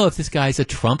 You don't know if this guy's a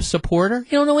Trump supporter.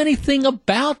 You don't know anything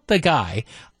about the guy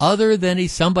other than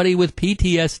he's somebody with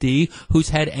PTSD who's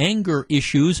had anger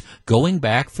issues going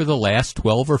back for the last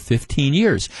 12 or 15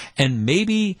 years. And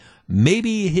maybe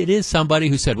it is somebody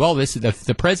who said, well,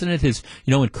 the president has,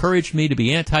 encouraged me to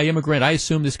be anti-immigrant. I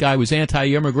assume this guy was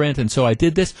anti-immigrant, and so I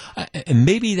did this. And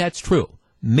maybe that's true.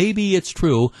 Maybe it's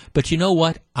true, but you know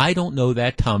what? I don't know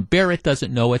that. Tom Barrett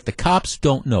doesn't know it. The cops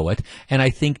don't know it. And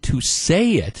I think to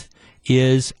say it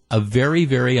is a very,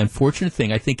 very unfortunate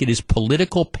thing. I think it is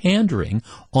political pandering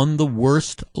on the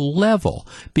worst level,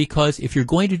 because if you're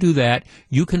going to do that,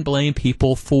 you can blame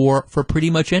people for pretty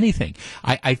much anything.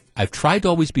 I've tried to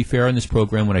always be fair on this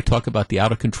program when I talk about the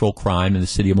out-of-control crime in the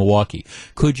city of Milwaukee.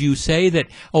 Could you say that,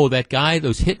 that guy,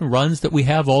 those hit and runs that we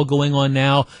have all going on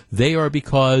now, they are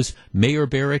because Mayor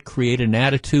Barrett created an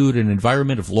attitude, an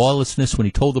environment of lawlessness when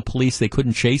he told the police they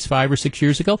couldn't chase 5 or 6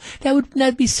 years ago?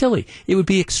 That'd be silly. It would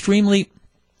be extremely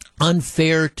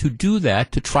unfair to do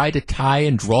that, to try to tie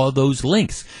and draw those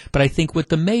links. But I think what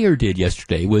the mayor did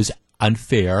yesterday was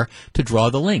unfair to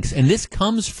draw the links. And this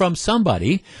comes from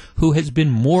somebody who has been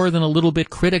more than a little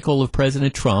bit critical of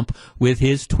President Trump with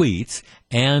his tweets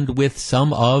and with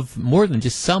more than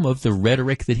just some of the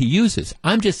rhetoric that he uses.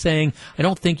 I'm just saying, I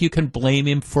don't think you can blame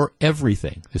him for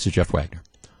everything. This is Jeff Wagner.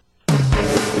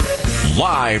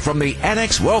 Live from the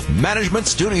Annex Wealth Management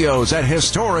Studios at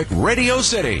historic Radio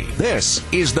City, this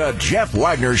is the Jeff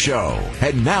Wagner Show.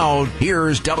 And now,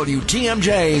 here's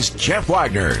WTMJ's Jeff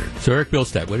Wagner. So, Eric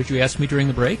Bilstead, what did you ask me during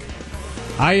the break?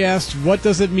 I asked, what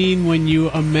does it mean when you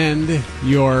amend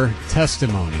your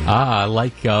testimony?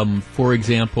 For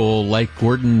example, like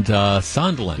Gordon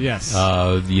Sondland, yes,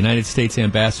 the United States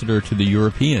ambassador to the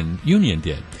European Union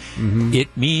did. Mm-hmm.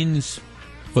 It means...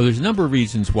 Well, there's a number of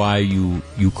reasons why you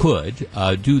could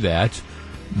do that.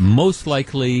 Most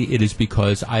likely it is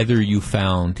because either you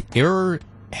found error,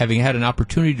 having had an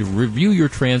opportunity to review your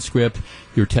transcript,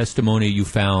 your testimony, you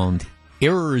found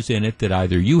errors in it that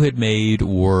either you had made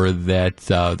or that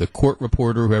the court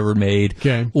reporter whoever made,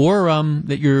 or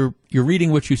that you're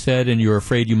reading what you said and you're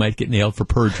afraid you might get nailed for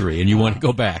perjury and you want to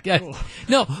go back.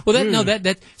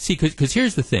 See, because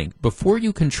here's the thing: before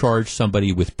you can charge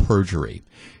somebody with perjury,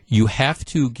 you have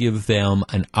to give them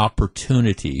an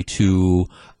opportunity to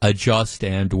adjust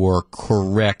and or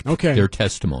correct their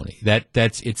testimony.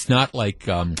 It's not like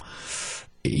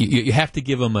you have to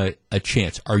give them a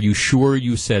chance. Are you sure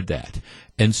you said that?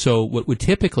 And so what would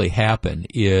typically happen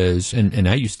is, and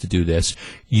I used to do this,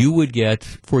 you would get,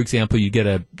 for example,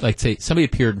 say somebody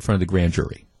appeared in front of the grand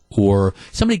jury, or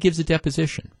somebody gives a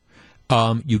deposition.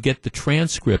 You get the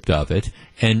transcript of it,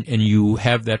 and you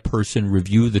have that person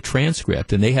review the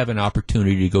transcript, and they have an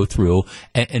opportunity to go through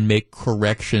and make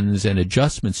corrections and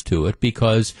adjustments to it,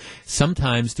 because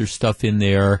sometimes there's stuff in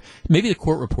there, maybe the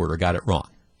court reporter got it wrong.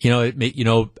 I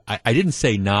didn't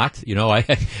say not,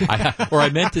 or I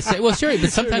meant to say, well, seriously,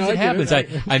 but sometimes it happens.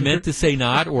 I meant to say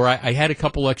not, or I had a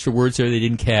couple extra words there they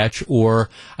didn't catch, or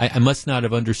I must not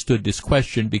have understood this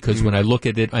question because when I look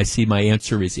at it, I see my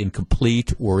answer is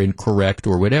incomplete or incorrect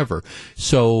or whatever.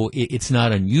 So it's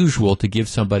not unusual to give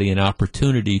somebody an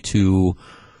opportunity to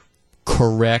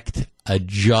correct,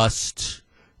 adjust,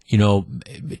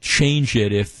 change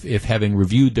it if having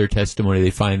reviewed their testimony,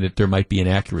 they find that there might be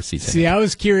inaccuracies. See, I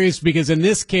was curious because in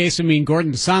this case,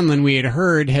 Gordon Sondland, we had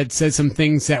heard, had said some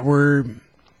things that were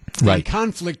in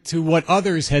conflict to what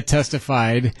others had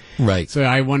testified. Right. So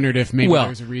I wondered if maybe there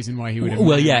was a reason why he would have.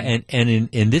 Well, yeah, and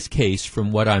in this case,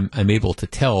 from what I'm able to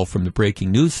tell from the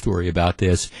breaking news story about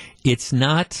this, it's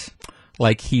not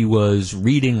like he was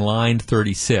reading line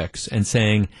 36 and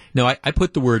saying, no, I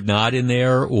put the word not in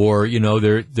there, or,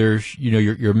 there's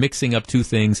you're mixing up two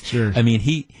things. Sure. I mean,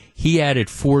 he added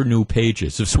 4 new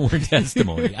pages of sworn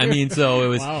testimony. I mean, so it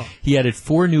was, he added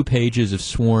 4 new pages of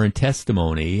sworn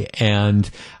testimony, and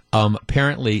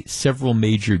apparently several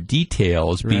major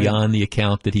details beyond the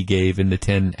account that he gave in the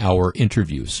 10-hour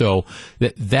interview. So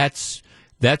that's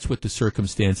what the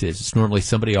circumstance is. It's normally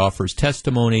somebody offers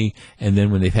testimony, and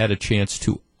then when they've had a chance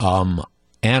to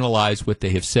analyze what they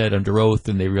have said under oath,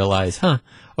 and they realize,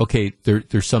 okay,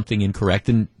 there's something incorrect,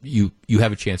 and you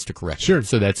have a chance to correct it.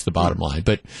 So that's the bottom line.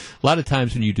 But a lot of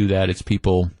times when you do that, it's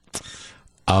people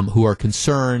who are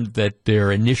concerned that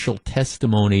their initial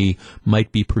testimony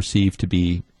might be perceived to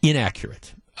be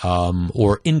inaccurate.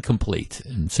 Or incomplete,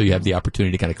 and so you have the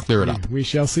opportunity to kind of clear it up. We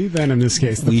shall see then in this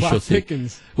case. The plot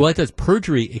thickens. Well, it does.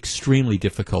 Perjury, extremely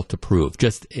difficult to prove.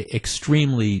 Just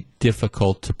extremely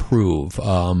difficult to prove.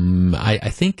 I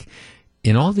think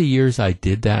in all the years I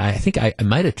did that, I think I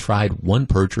might have tried one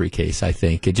perjury case, I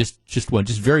think. It just one,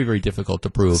 just very, very difficult to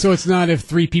prove. So it's not if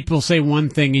 3 people say one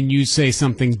thing and you say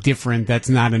something different, that's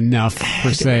not enough,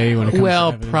 per se, when it comes to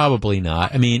evidence? Probably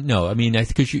not. I mean, no. I mean,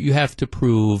 because you have to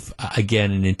prove, again,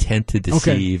 an intent to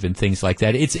deceive and things like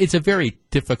that. It's a very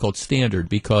difficult standard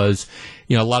because,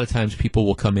 a lot of times people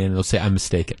will come in and they'll say, I'm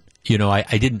mistaken.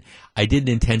 I didn't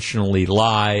intentionally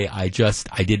lie. I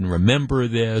didn't remember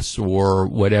this or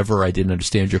whatever. I didn't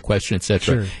understand your question, etc.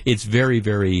 Sure. It's very,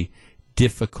 very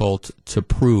difficult to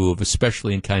prove,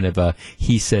 especially in kind of a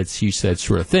he said, she said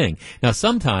sort of thing. Now,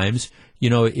 sometimes,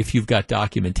 if you've got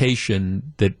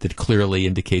documentation that clearly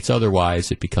indicates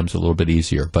otherwise, it becomes a little bit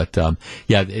easier. But,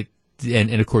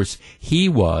 and of course, he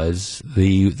was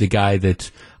the guy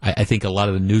that I think a lot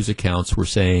of the news accounts were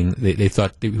saying they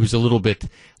thought he was they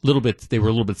were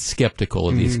a little bit skeptical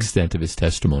of the extent of his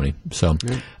testimony. So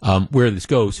where this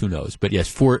goes, who knows? But yes,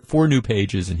 4 new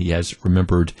pages, and he has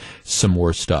remembered some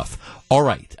more stuff. All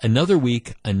right, another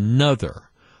week, another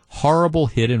horrible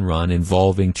hit and run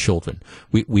involving children.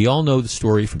 We all know the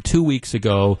story from 2 weeks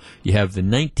ago. You have the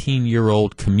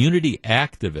 19-year-old community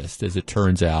activist, as it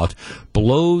turns out,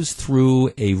 blows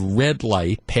through a red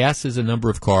light, passes a number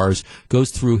of cars,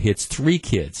 goes through, hits 3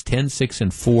 kids, 10, 6,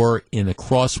 and 4 in a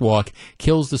crosswalk,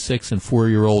 kills the 6 and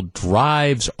 4-year-old,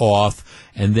 drives off,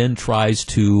 and then tries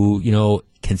to,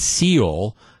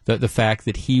 conceal the fact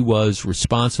that he was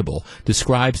responsible,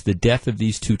 describes the death of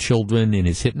these 2 children in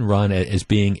his hit and run as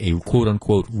being a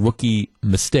quote-unquote rookie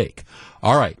mistake.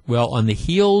 All right, well, on the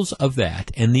heels of that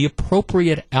and the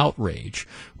appropriate outrage,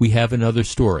 we have another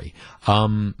story.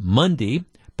 Monday,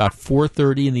 about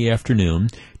 4:30 in the afternoon,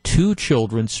 2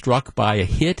 children struck by a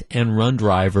hit-and-run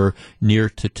driver near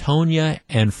Teutonia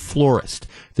and Florist.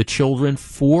 The children,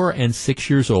 4 and 6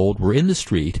 years old, were in the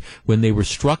street when they were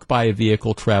struck by a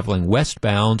vehicle traveling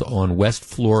westbound on West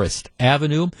Florist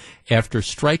Avenue. After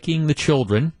striking the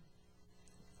children,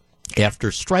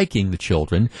 After striking the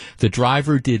children, the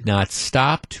driver did not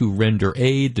stop to render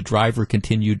aid. The driver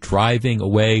continued driving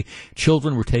away.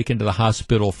 Children were taken to the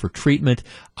hospital for treatment.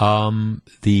 The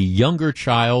younger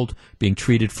child being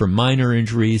treated for minor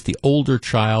injuries. The older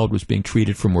child was being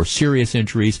treated for more serious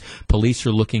injuries. Police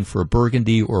are looking for a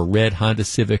burgundy or a red Honda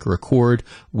Civic or Accord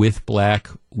with black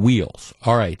wheels.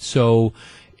 All right, so...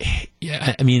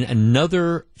 yeah, I mean,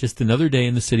 another day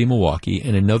in the city of Milwaukee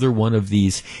and another one of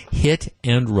these hit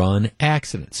and run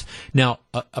accidents. Now,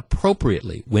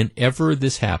 appropriately, whenever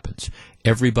this happens,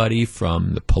 everybody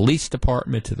from the police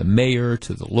department to the mayor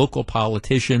to the local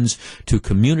politicians to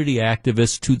community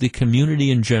activists to the community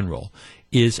in general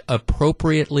is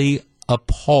appropriately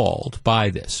appalled by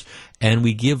this. And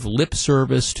we give lip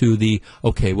service to the,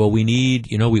 okay, well, we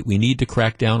need to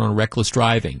crack down on reckless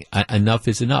driving. Enough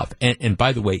is enough. And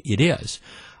by the way, it is.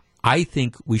 I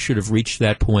think we should have reached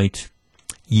that point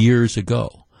years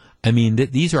ago. I mean,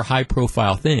 these are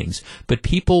high-profile things, but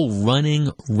people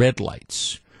running red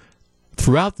lights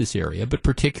throughout this area, but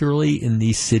particularly in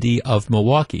the city of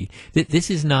Milwaukee,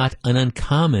 this is not an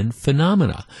uncommon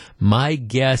phenomena. My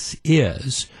guess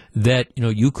is that,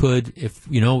 you could,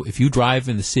 if you drive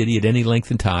in the city at any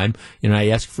length in time, I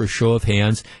ask for a show of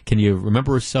hands, can you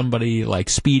remember somebody like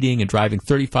speeding and driving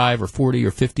 35 or 40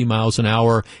 or 50 miles an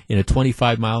hour in a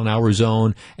 25 mile an hour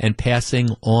zone and passing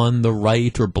on the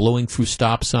right or blowing through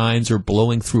stop signs or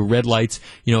blowing through red lights?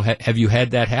 Have you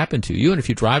had that happen to you? And if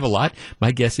you drive a lot,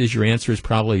 my guess is your answer is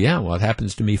probably, yeah, well, it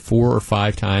happens to me 4 or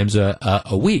 5 times a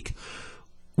week.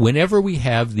 Whenever we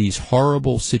have these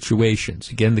horrible situations,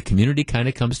 again, the community kind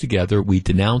of comes together. We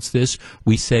denounce this.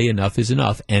 We say enough is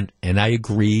enough. And I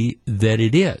agree that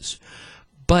it is.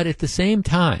 But at the same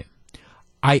time,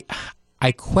 I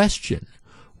question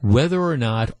whether or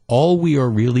not all we are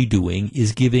really doing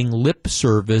is giving lip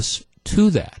service to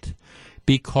that.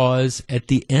 Because at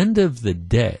the end of the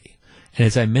day, and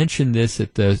as I mentioned this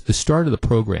at the start of the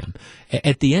program,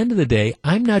 at the end of the day,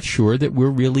 I'm not sure that we're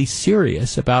really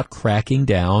serious about cracking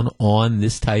down on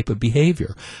this type of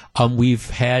behavior. We've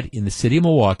had, in the city of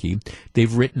Milwaukee,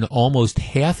 they've written almost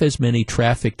half as many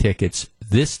traffic tickets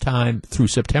this time through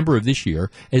September of this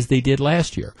year as they did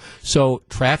last year. So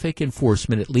traffic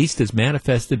enforcement, at least as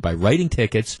manifested by writing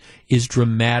tickets, is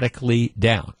dramatically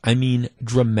down. I mean,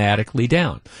 dramatically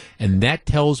down. And that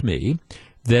tells me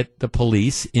that the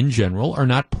police in general are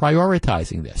not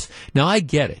prioritizing this. Now, I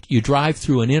get it. You drive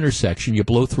through an intersection, you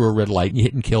blow through a red light, and you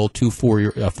hit and kill 4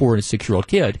 and a 6-year-old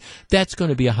kid. That's going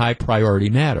to be a high priority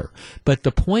matter. But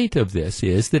the point of this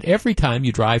is that every time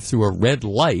you drive through a red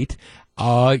light,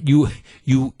 you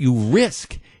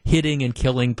risk hitting and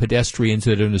killing pedestrians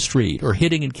that are in the street, or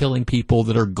hitting and killing people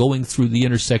that are going through the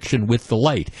intersection with the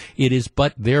light. It is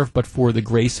but for the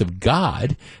grace of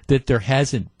God that there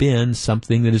hasn't been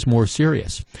something that is more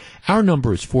serious. Our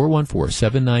number is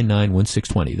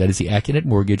 414-799-1620. That is the Acunet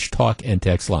Mortgage talk and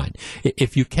text line.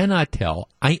 If you cannot tell,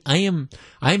 I am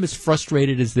as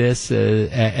frustrated at this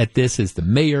as the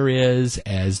mayor is,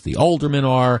 as the aldermen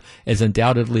are, as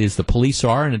undoubtedly as the police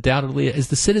are, and undoubtedly as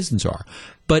the citizens are.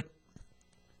 But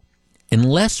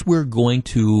unless we're going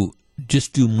to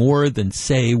just do more than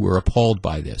say we're appalled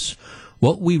by this,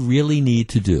 what we really need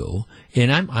to do,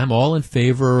 and I'm all in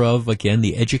favor of, again,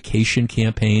 the education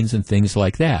campaigns and things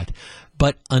like that,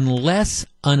 but unless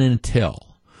and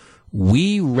until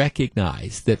we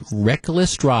recognize that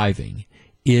reckless driving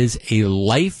is a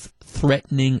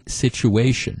life-threatening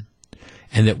situation,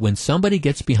 and that when somebody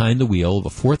gets behind the wheel of a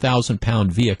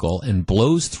 4,000-pound vehicle and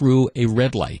blows through a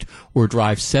red light, or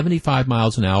drives 75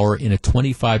 miles an hour in a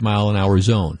 25-mile-an-hour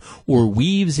zone, or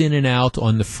weaves in and out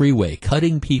on the freeway,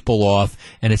 cutting people off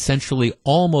and essentially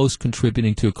almost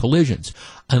contributing to collisions,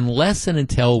 unless and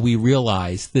until we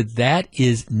realize that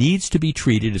needs to be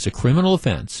treated as a criminal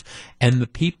offense, and the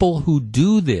people who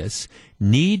do this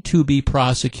need to be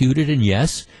prosecuted, and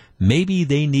yes, maybe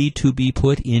they need to be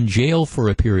put in jail for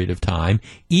a period of time,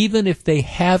 even if they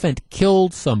haven't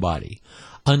killed somebody.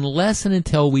 Unless and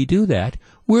until we do that,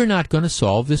 we're not going to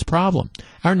solve this problem.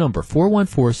 Our number,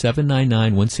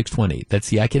 414-799-1620. That's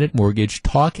the Acunet Mortgage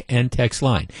talk and text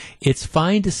line. It's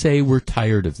fine to say we're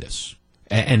tired of this,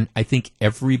 and I think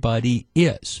everybody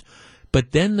is.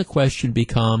 But then the question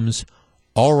becomes,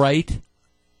 all right,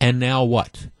 and now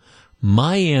what?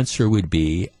 My answer would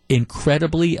be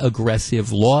incredibly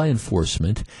aggressive law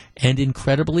enforcement and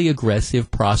incredibly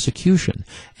aggressive prosecution.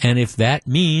 And if that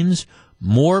means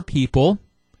more people,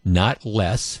 not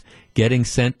less, getting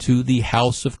sent to the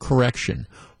House of Correction,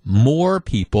 more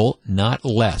people, not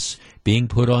less, being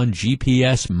put on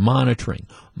GPS monitoring,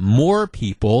 more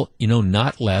people,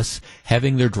 not less,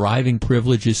 having their driving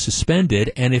privileges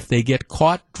suspended, and if they get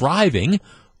caught driving,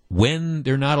 when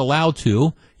they're not allowed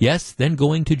to, yes, then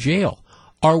going to jail.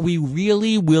 Are we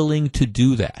really willing to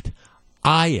do that?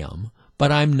 I am,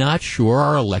 but I'm not sure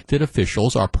our elected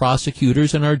officials, our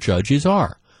prosecutors, and our judges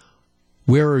are.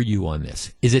 Where are you on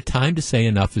this? Is it time to say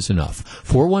enough is enough?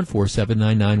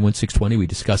 414-799-1620. We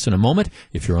discuss in a moment.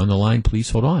 If you're on the line,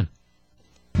 please hold on.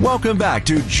 Welcome back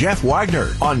to Jeff Wagner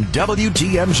on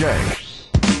WTMJ.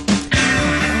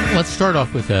 Let's start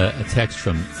off with a text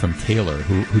from Taylor,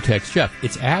 who texts, Jeff,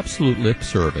 it's absolute lip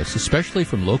service, especially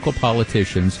from local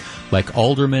politicians like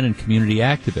aldermen and community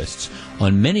activists.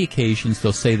 On many occasions,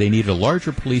 they'll say they need a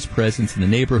larger police presence in the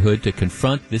neighborhood to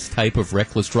confront this type of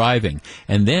reckless driving.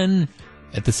 And then,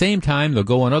 at the same time, they'll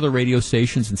go on other radio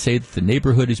stations and say that the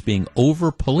neighborhood is being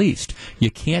over-policed. You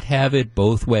can't have it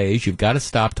both ways. You've got to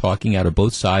stop talking out of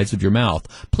both sides of your mouth.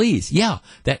 Please, yeah,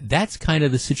 that's kind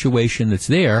of the situation that's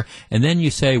there. And then you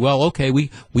say, well, okay,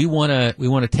 we want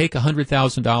to take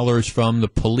 $100,000 from the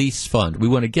police fund. We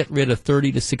want to get rid of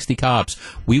 30 to 60 cops.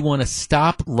 We want to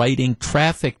stop writing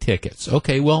traffic tickets.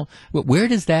 Okay, well, where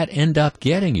does that end up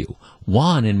getting you?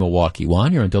 Juan in Milwaukee.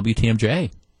 Juan, you're on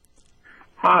WTMJ.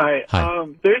 Hi.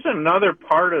 There's another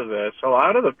part of this. A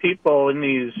lot of the people in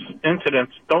these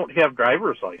incidents don't have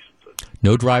driver's licenses.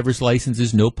 No driver's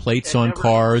licenses, no plates on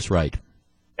cars, right.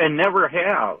 And never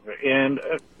have. And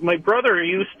my brother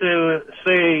used to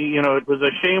say, it was a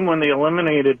shame when they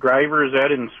eliminated driver's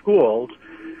ed in schools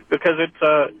because it's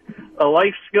a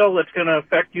life skill that's going to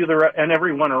affect you and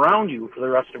everyone around you for the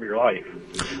rest of your life.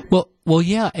 Well,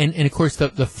 yeah, and of course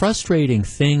the frustrating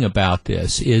thing about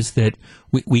this is that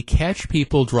we catch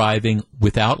people driving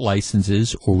without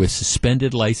licenses or with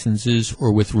suspended licenses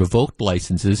or with revoked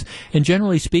licenses, and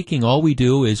generally speaking, all we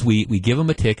do is we give them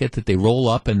a ticket that they roll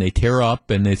up and they tear up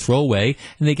and they throw away,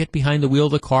 and they get behind the wheel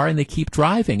of the car and they keep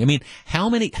driving. I mean, how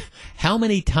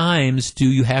many times do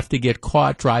you have to get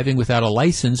caught driving without a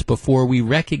license before we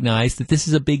recognize that this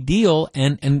is a big deal,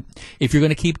 and if you're going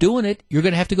to keep doing it, you're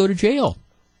going to have to go to jail?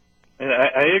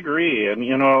 I agree, and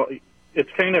it's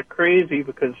kind of crazy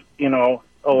because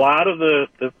a lot of the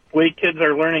way kids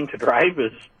are learning to drive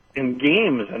is in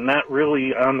games and not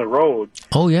really on the road.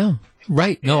 Oh yeah,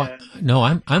 right. No,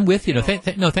 I'm with you. No,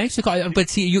 thanks for calling. But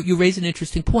see, you raise an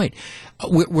interesting point.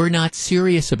 We're not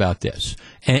serious about this,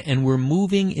 and we're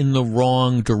moving in the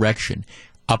wrong direction.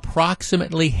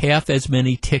 Approximately half as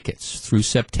many tickets through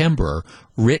September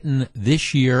written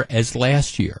this year as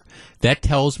last year. That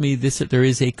tells me that there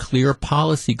is a clear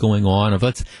policy going on of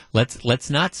let's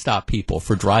not stop people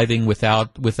for driving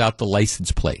without the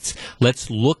license plates. Let's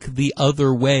look the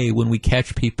other way when we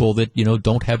catch people that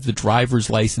don't have the driver's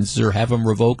licenses or have them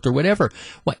revoked or whatever.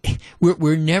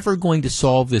 We're never going to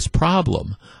solve this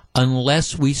problem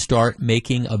unless we start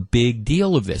making a big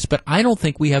deal of this. But I don't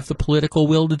think we have the political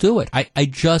will to do it.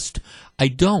 I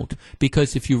don't.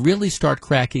 Because if you really start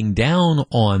cracking down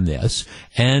on this,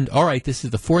 and all right, this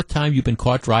is the fourth time you've been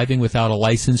caught driving without a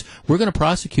license, we're going to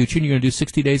prosecute you and you're going to do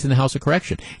 60 days in the House of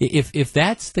Correction. If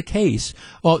that's the case,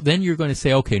 well, then you're going to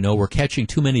say, okay, no, we're catching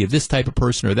too many of this type of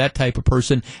person or that type of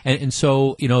person, and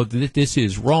so, this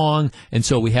is wrong, and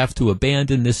so we have to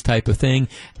abandon this type of thing.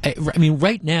 I mean,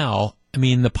 right now,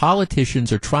 the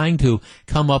politicians are trying to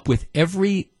come up with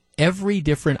every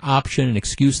different option and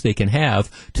excuse they can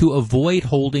have to avoid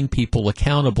holding people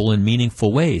accountable in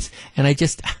meaningful ways. And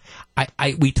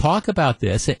we talk about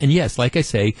this, and yes, like I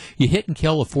say, you hit and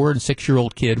kill a 4 and 6 year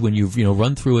old kid when you've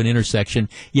run through an intersection.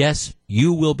 Yes,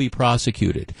 you will be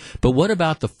prosecuted. But what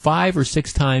about the 5 or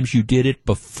 6 times you did it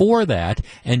before that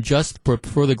and just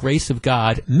for the grace of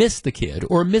God missed the kid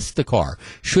or missed the car?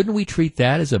 Shouldn't we treat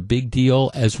that as a big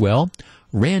deal as well?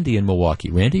 Randy in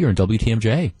Milwaukee. Randy, you're in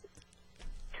WTMJ.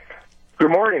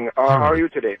 Good morning. How are you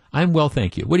today? I'm well,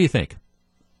 thank you. What do you think?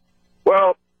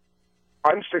 Well,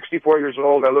 I'm 64 years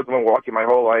old. I lived in Milwaukee my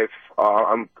whole life.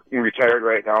 I'm retired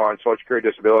right now on Social Security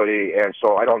disability, and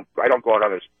so I don't go out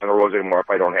on the roads anymore if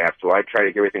I don't have to. I try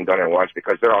to get everything done at once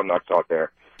because they're all nuts out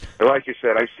there. And like you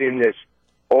said, I've seen this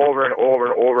over and over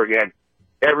and over again.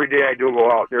 Every day I do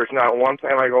go out. There's not one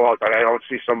time I go out that I don't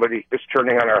see somebody just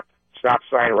turning on a stop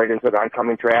sign right into the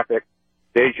oncoming traffic.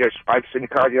 I've seen a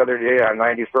car the other day on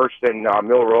 91st and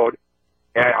Mill Road,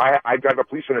 and I drive a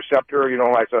police interceptor,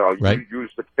 I said, use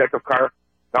the detective car.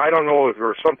 Now, I don't know if there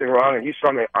was something wrong, and he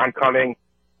saw me oncoming,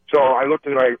 so I looked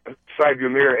in my side view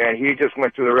mirror, and he just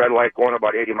went through the red light going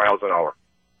about 80 miles an hour.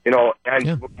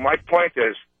 My point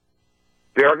is,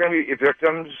 there are going to be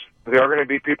victims, there are going to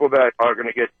be people that are going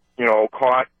to get,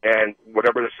 caught, and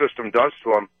whatever the system does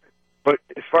to them, but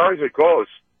as far as it goes,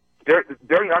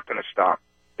 they're not going to stop.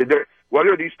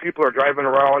 Whether these people are driving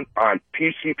around on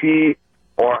PCP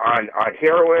or on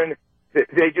heroin,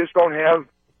 they just don't have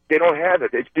They don't have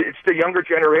it. It's the younger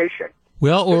generation.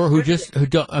 Well, or who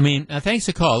don't. I mean, thanks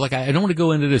for the call. Look, I don't want to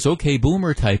go into this okay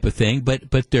boomer type of thing,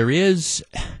 but there is,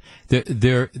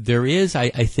 I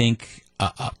think,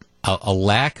 a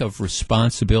lack of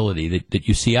responsibility that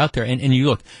you see out there. And you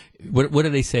look, what do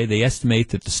they say? They estimate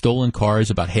that the stolen cars,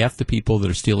 about half the people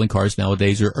that are stealing cars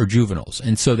nowadays are juveniles.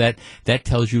 And so that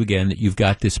tells you again that you've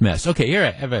got this mess. Okay, here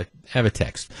I have a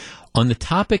text. On the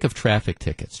topic of traffic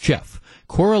tickets, Jeff,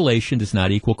 correlation does not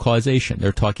equal causation.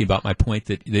 They're talking about my point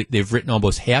that they've written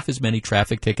almost half as many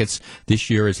traffic tickets this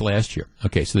year as last year.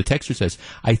 Okay, so the texter says,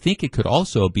 I think it could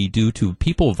also be due to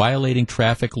people violating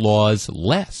traffic laws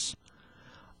less.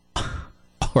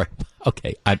 All right.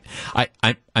 Okay.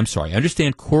 I'm sorry. I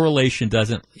understand correlation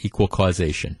doesn't equal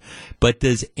causation, but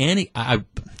does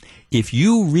if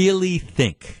you really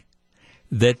think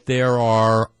that there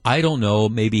are, I don't know,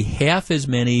 maybe half as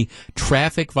many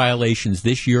traffic violations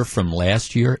this year from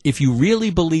last year, if you really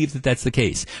believe that that's the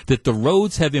case, that the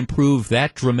roads have improved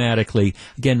that dramatically,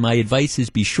 again, my advice is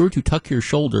be sure to tuck your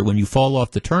shoulder when you fall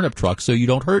off the turnip truck so you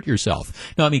don't hurt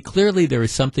yourself. Now, I mean, clearly there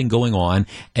is something going on,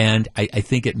 and I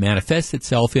think it manifests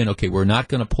itself in, okay, we're not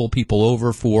going to pull people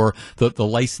over for the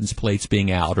license plates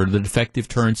being out or the defective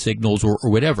turn signals or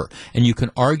whatever. And you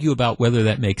can argue about whether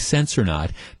that makes sense or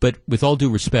not, but with all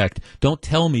due respect, don't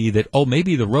tell me that, oh,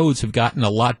 maybe the roads have gotten a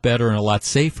lot better and a lot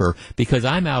safer, because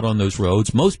I'm out on those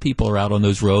roads, most people are out on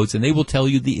those roads, and they will tell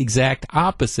you the exact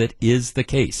opposite is the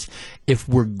case. If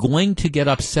we're going to get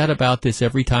upset about this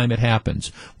every time it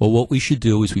happens, well, what we should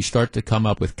do is we start to come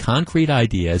up with concrete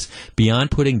ideas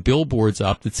beyond putting billboards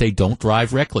up that say don't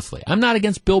drive recklessly. I'm not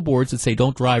against billboards that say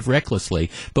don't drive recklessly,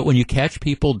 but when you catch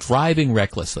people driving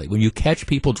recklessly, when you catch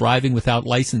people driving without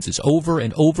licenses over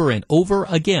and over and over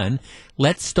again,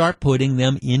 let's start putting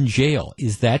them in jail.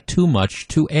 Is that too much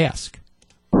to ask?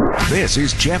 This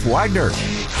is Jeff Wagner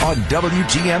on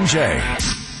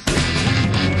WTMJ.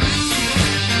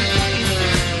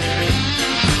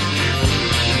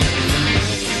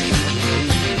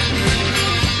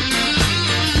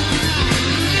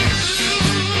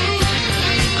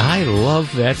 I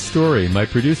love that story. My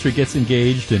producer gets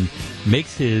engaged and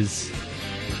makes his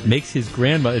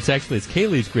grandmother, it's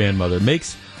Kaylee's grandmother,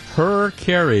 makes her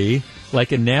carry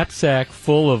like a knapsack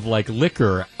full of like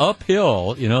liquor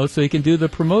uphill, so he can do the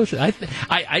promotion.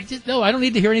 I just no, I don't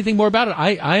need to hear anything more about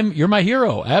it. You're my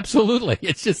hero. Absolutely.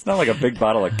 It's not like a big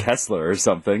bottle of Kessler or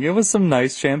something. It was some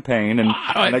nice champagne, and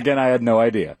again, I had no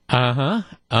idea.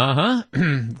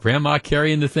 Grandma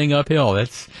carrying the thing uphill.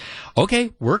 That's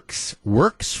okay. Works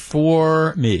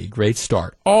for me. Great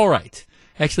start. All right.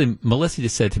 Actually, Melissa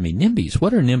just said to me, NIMBYs,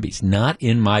 what are NIMBYs? Not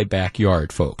in my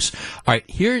backyard, folks. All right,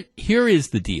 here is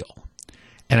the deal.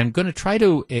 And I'm going to try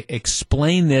to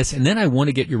explain this, and then I want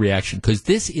to get your reaction, because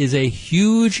this is a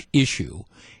huge issue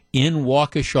in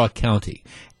Waukesha County.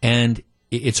 And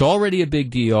it's already a big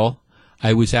deal.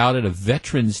 I was out at a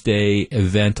Veterans Day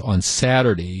event on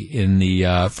Saturday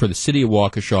for the city of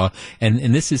Waukesha,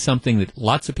 and this is something that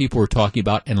lots of people are talking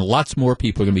about, and lots more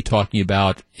people are going to be talking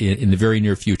about in the very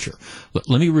near future.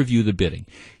 Let me review the bidding.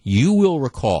 You will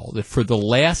recall that for the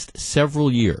last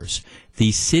several years,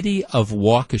 the city of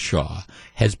Waukesha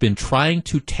has been trying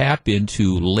to tap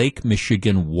into Lake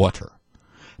Michigan water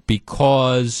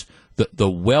because the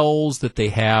wells that they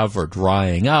have are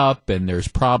drying up, and there's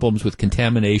problems with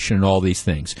contamination and all these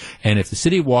things. And if the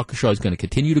city of Waukesha is going to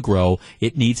continue to grow,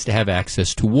 it needs to have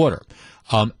access to water.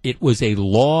 It was a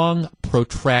long,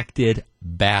 protracted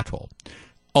battle.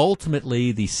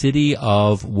 Ultimately, the city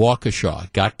of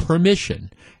Waukesha got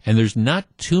permission, and there's not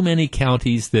too many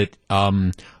counties that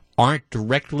aren't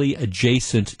directly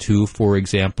adjacent to, for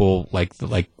example, like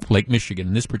Lake Michigan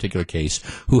in this particular case,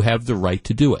 who have the right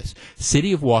to do it.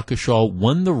 City of Waukesha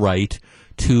won the right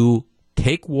to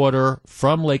take water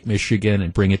from Lake Michigan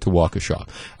and bring it to Waukesha.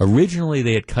 Originally,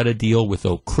 they had cut a deal with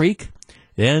Oak Creek.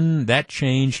 Then that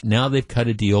changed. Now they've cut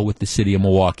a deal with the city of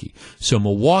Milwaukee. So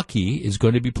Milwaukee is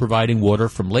going to be providing water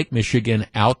from Lake Michigan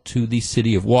out to the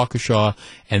city of Waukesha,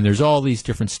 and there's all these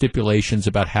different stipulations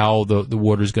about how the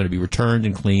water is going to be returned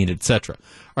and cleaned, etc.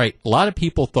 All right, a lot of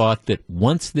people thought that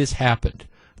once this happened,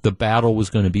 the battle was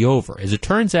going to be over. As it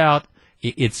turns out,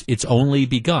 it's only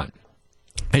begun.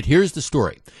 And here's the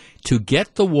story. To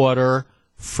get the water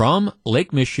from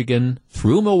Lake Michigan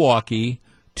through Milwaukee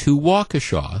to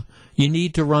Waukesha, you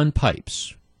need to run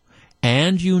pipes,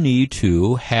 and you need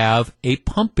to have a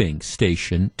pumping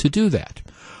station to do that.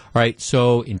 All right,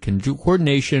 so in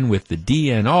coordination with the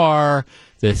DNR,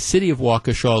 the city of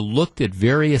Waukesha looked at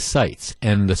various sites,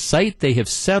 and the site they have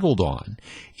settled on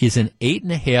is an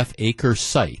 8.5-acre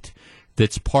site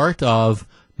that's part of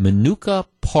Manuka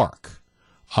Park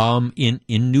in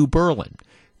New Berlin.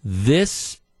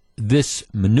 this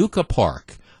Manuka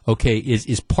Park, okay,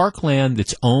 is parkland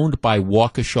that's owned by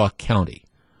Waukesha County.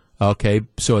 Okay,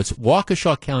 so it's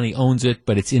Waukesha County owns it,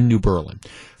 but it's in New Berlin.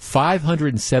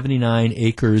 579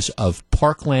 acres of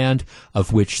parkland,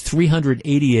 of which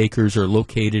 380 acres are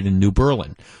located in New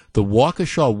Berlin. The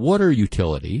Waukesha Water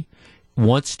Utility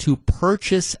wants to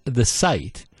purchase the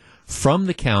site from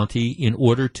the county in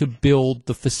order to build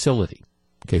the facility.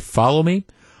 Okay, follow me?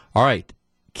 All right,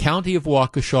 County of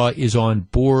Waukesha is on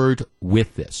board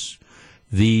with this.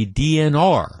 The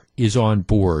DNR is on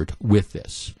board with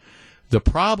this. The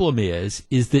problem is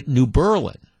that New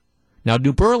Berlin, now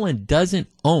New Berlin doesn't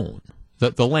own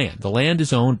the land. The land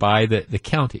is owned by the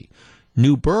county.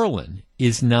 New Berlin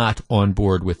is not on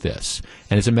board with this.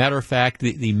 And as a matter of fact,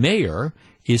 the mayor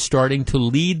is starting to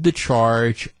lead the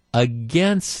charge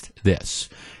against this.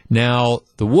 Now,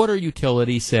 the water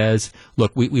utility says,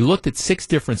 look, we looked at 6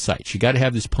 different sites. You got to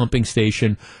have this pumping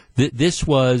station. This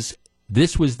was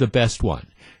the best one.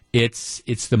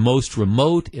 It's the most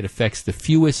remote. It affects the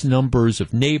fewest numbers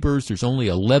of neighbors. There's only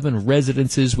 11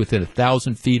 residences within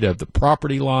 1,000 feet of the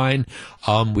property line.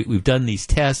 We've done these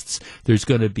tests. There's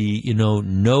going to be,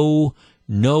 no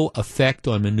effect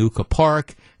on Manuka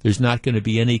Park. There's not going to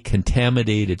be any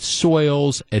contaminated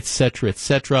soils, et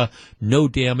cetera, no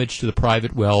damage to the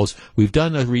private wells. We've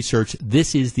done the research.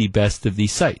 This is the best of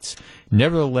these sites.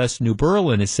 Nevertheless, New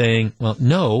Berlin is saying, well,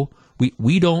 no,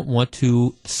 we don't want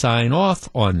to sign off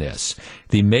on this.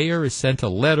 The mayor has sent a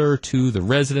letter to the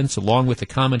residents along with the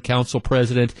Common Council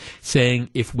president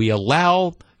saying if we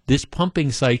allow this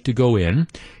pumping site to go in,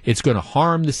 it's going to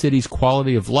harm the city's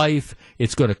quality of life.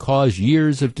 It's going to cause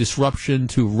years of disruption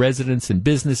to residents and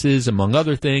businesses, among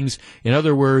other things. In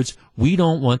other words, we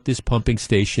don't want this pumping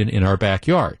station in our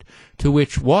backyard. To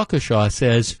which Waukesha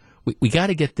says, we got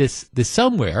to get this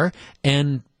somewhere,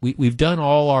 and we've done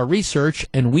all our research,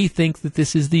 and we think that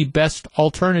this is the best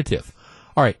alternative.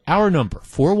 All right, our number,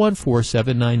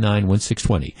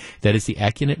 414-799-1620. That is the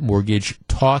Accunet Mortgage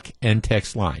talk and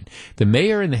text line. The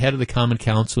mayor and the head of the Common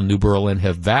Council in New Berlin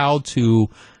have vowed to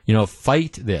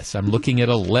fight this. I'm looking at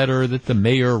a letter that the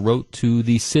mayor wrote to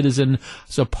the citizen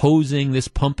opposing this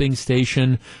pumping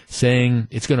station, saying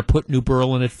it's going to put New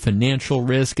Berlin at financial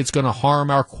risk. It's going to harm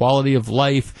our quality of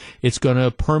life. It's going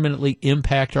to permanently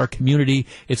impact our community.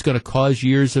 It's going to cause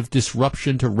years of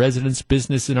disruption to residents,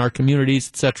 business in our communities,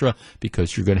 etc.,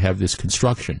 because you're going to have this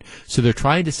construction. So they're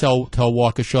trying to tell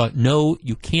Waukesha, no,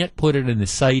 you can't put it in the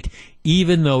site,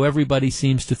 even though everybody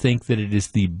seems to think that it is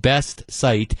the best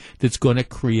site that's going to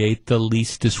create the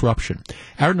least disruption.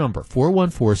 Our number,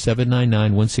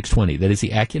 414-799-1620. That is the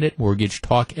Accunet Mortgage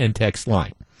talk and text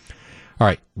line. All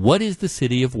right, what is the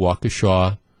city of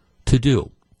Waukesha to do?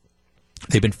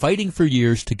 They've been fighting for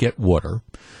years to get water.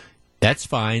 That's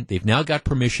fine. They've now got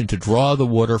permission to draw the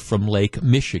water from Lake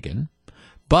Michigan,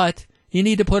 but you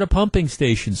need to put a pumping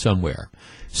station somewhere.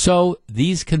 So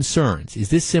these concerns, is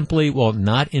this simply, well,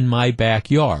 not in my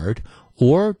backyard,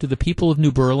 or do the people of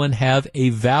New Berlin have a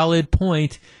valid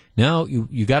point? No,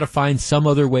 you got to find some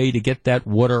other way to get that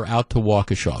water out to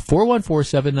Waukesha.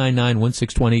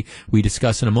 414-799-1620. We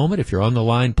discuss in a moment. If you're on the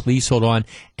line, please hold on.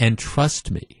 And trust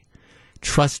me,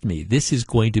 this is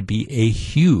going to be a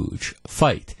huge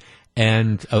fight.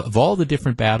 And of all the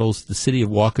different battles the city of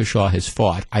Waukesha has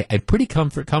fought, I'm pretty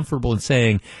comfortable in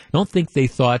saying I don't think they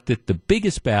thought that the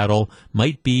biggest battle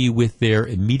might be with their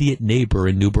immediate neighbor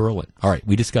in New Berlin. All right,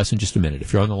 we discuss in just a minute.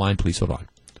 If you're on the line, please hold on.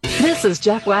 This is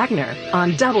Jeff Wagner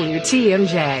on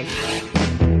WTMJ.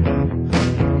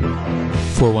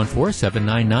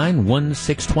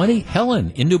 414-799-1620.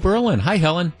 Helen in New Berlin. Hi,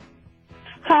 Helen.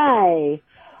 Hi.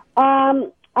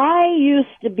 I used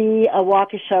to be a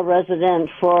Waukesha resident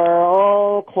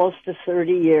for, close to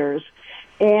 30 years.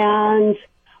 And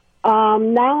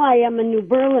now I am a New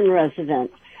Berlin resident.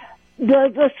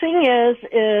 The thing is,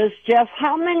 Jeff,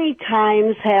 how many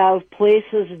times have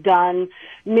places done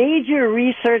major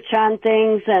research on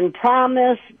things and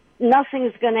promise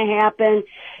nothing's going to happen,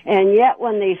 and yet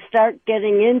when they start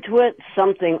getting into it,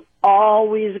 something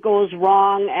always goes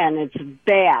wrong and it's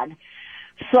bad.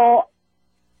 So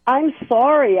I'm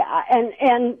sorry,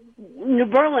 and New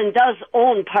Berlin does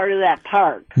own part of that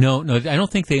park. No, I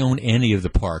don't think they own any of the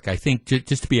park. I think,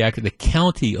 just to be accurate, the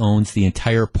county owns the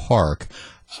entire park.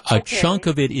 A chunk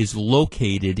of it is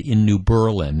located in New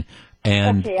Berlin.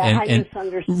 And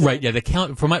misunderstood. Right, yeah. The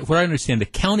county, from what I understand, the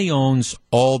county owns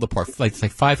all the park, like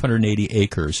 580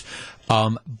 acres.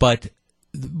 But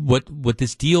what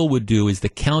this deal would do is the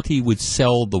county would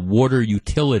sell the water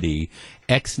utility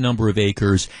X number of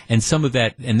acres, and some of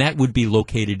that, and that would be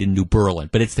located in New Berlin.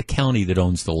 But it's the county that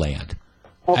owns the land.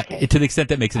 Okay. To the extent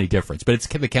that makes any difference, but it's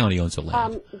the county owns the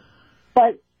land.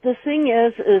 But the thing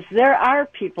is there are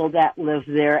people that live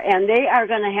there, and they are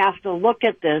going to have to look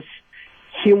at this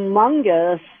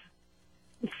humongous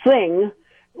thing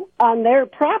on their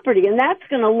property, and that's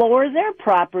going to lower their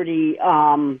property.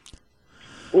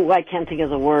 I can't think of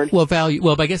the word. Well, value.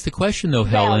 Well, I guess the question, though,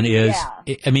 Helen, is,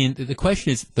 I mean, the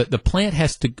question is that the plant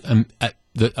has to,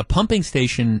 a pumping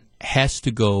station has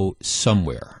to go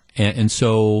somewhere, and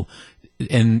so.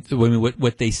 And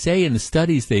what they say in the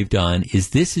studies they've done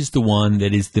is this is the one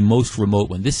that is the most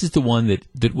remote one. This is the one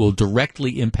that will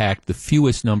directly impact the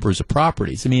fewest numbers of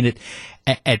properties. I mean,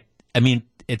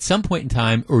 at some point in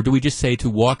time, or do we just say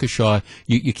to Waukesha,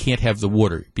 you can't have the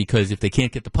water because if they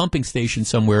can't get the pumping station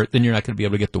somewhere, then you're not going to be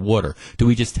able to get the water? Do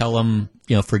we just tell them,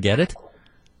 forget it?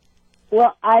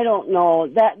 Well, I don't know.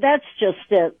 That's just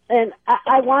it. And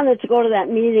I wanted to go to that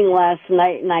meeting last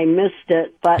night, and I missed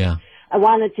it, but. Yeah. I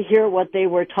wanted to hear what they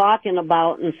were talking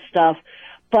about and stuff.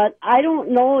 But I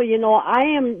don't know,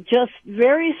 I am just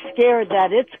very scared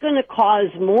that it's going to cause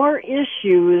more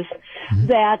issues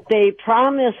that they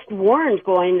promised weren't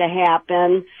going to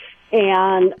happen.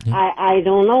 And I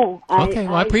don't know. Okay,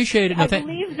 well, I appreciate it. I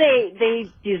believe they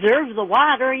deserve the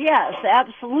water, yes,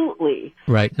 absolutely.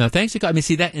 Right. Now, thanks. I mean,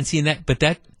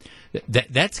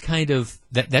 that's kind of,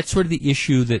 that's sort of the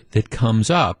issue that comes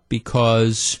up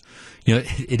because...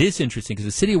 it is interesting because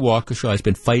the city of Waukesha has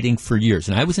been fighting for years,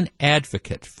 and I was an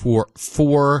advocate for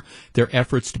their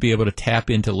efforts to be able to tap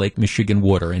into Lake Michigan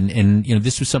water. And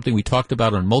this was something we talked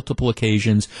about on multiple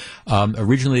occasions.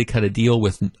 Originally, they cut a deal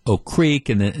with Oak Creek,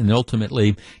 and then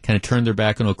ultimately kind of turned their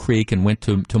back on Oak Creek and went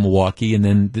to Milwaukee, and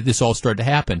then this all started to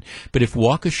happen. But if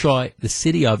Waukesha, the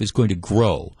city of, is going to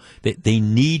grow, they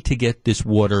need to get this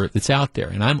water that's out there.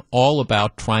 And I'm all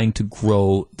about trying to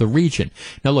grow the region.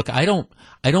 Now, look, I don't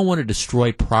want to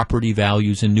destroy property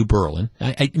values in New Berlin.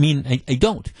 I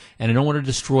don't. And I don't want to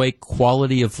destroy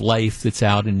quality of life that's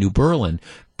out in New Berlin.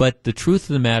 But the truth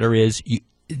of the matter is,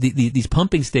 these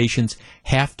pumping stations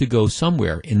have to go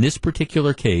somewhere. In this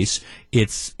particular case,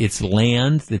 it's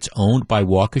land that's owned by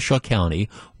Waukesha County.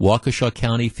 Waukesha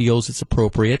County feels it's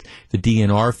appropriate. The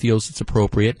DNR feels it's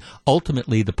appropriate.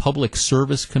 Ultimately, the Public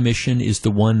Service Commission is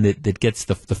the one that gets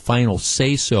the final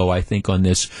say-so, I think, on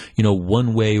this,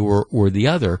 one way or the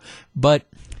other. But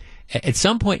at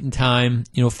some point in time,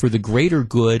 for the greater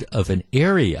good of an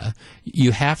area,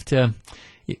 you have to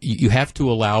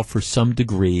allow for some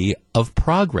degree of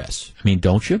progress. I mean,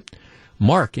 don't you?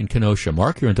 Mark in Kenosha.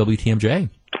 Mark, you're on WTMJ.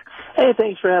 Hey,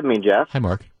 thanks for having me, Jeff. Hi,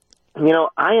 Mark.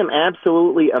 I am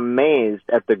absolutely amazed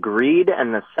at the greed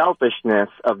and the selfishness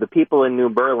of the people in New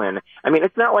Berlin. I mean,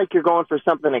 it's not like you're going for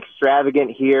something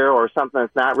extravagant here or something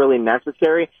that's not really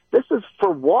necessary. This is for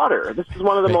water. This is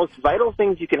one of the most vital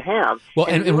things you can have. Well,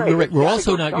 and we're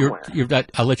also not, you're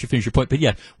not, I'll let you finish your point, but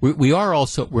yeah, we are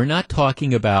also, we're not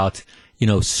talking about,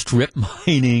 strip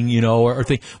mining, or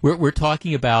thing. We're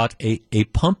talking about a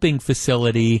pumping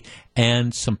facility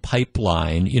and some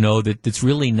pipeline, that's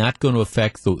really not going to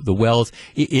affect the wells.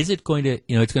 Is it going to,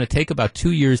 it's going to take about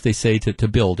 2 years, they say, to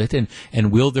build it.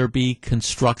 And will there be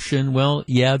construction? Well,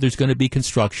 yeah, there's going to be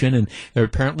construction, and they're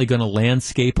apparently going to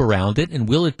landscape around it. And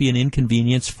will it be an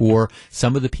inconvenience for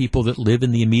some of the people that live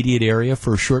in the immediate area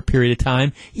for a short period of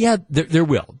time? Yeah, there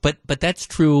will. But that's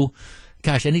true.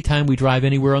 Gosh, anytime we drive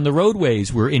anywhere on the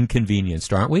roadways, we're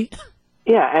inconvenienced, aren't we?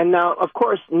 Yeah, and now, of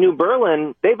course, New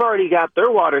Berlin, they've already got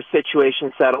their water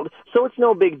situation settled, so it's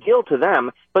no big deal to them.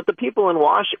 But the people in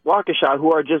Waukesha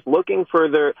who are just looking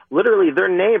for their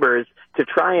neighbors to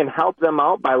try and help them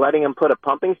out by letting them put a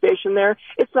pumping station there,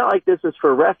 it's not like this is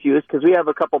for refuse, because we have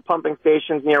a couple pumping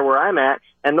stations near where I'm at,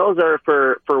 and those are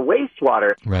for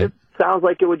wastewater. Right. It sounds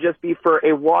like it would just be for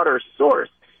a water source.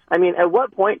 I mean, at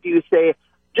what point do you say,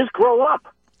 just grow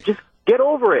up? Just get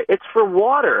over it. It's for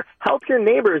water. Help your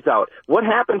neighbors out. What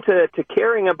happened to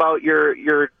caring about your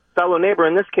fellow neighbor,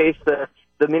 in this case, the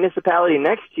municipality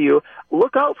next to you?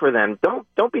 Look out for them.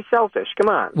 Don't be selfish. Come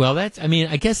on. Well, I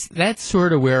guess that's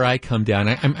sort of where I come down.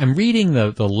 I'm reading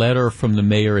the letter from the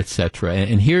mayor, etc.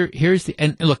 And here's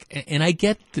and look, and I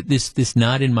get this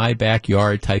not in my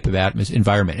backyard type of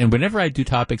environment. And whenever I do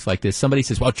topics like this, somebody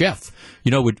says, "Well, Jeff,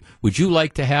 would you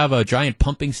like to have a giant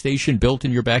pumping station built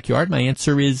in your backyard?" My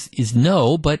answer is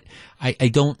no, but I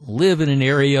don't live in an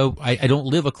area. I don't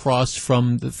live across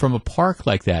from a park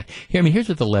like that. Here's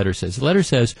what the letter says. The letter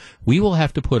says we will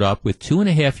have to put up with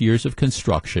 2.5 years of construction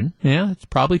construction. Yeah, it's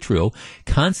probably true.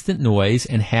 Constant noise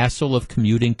and hassle of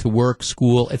commuting to work,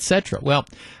 school, etc. Well,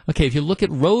 okay, if you look at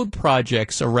road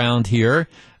projects around here,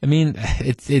 I mean,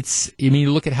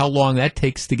 you look at how long that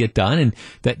takes to get done, and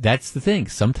that's the thing.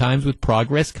 Sometimes with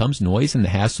progress comes noise and the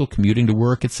hassle commuting to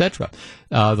work, etc.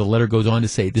 The letter goes on to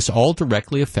say, this all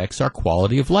directly affects our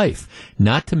quality of life.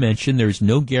 Not to mention, there's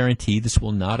no guarantee this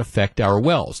will not affect our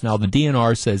wells. Now, the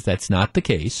DNR says that's not the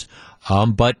case,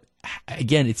 but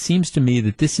again, it seems to me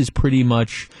that this is pretty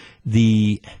much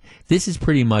the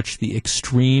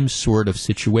extreme sort of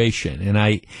situation,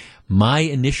 and my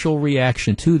initial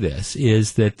reaction to this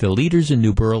is that the leaders in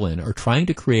New Berlin are trying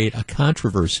to create a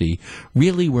controversy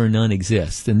really where none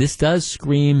exists. And this does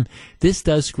scream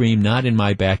not in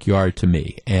my backyard to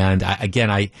me. And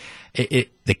the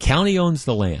county owns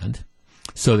the land.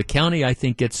 So the county, I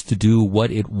think, gets to do what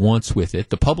it wants with it.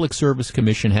 The Public Service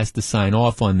Commission has to sign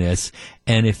off on this.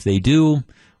 And if they do,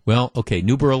 well, okay,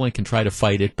 New Berlin can try to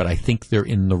fight it, but I think they're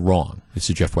in the wrong. This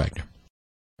is Jeff Wagner.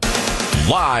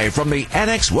 Live from the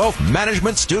Annex Wealth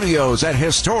Management Studios at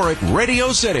historic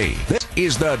Radio City, this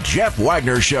is the Jeff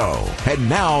Wagner Show. And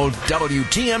now,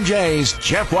 WTMJ's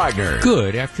Jeff Wagner.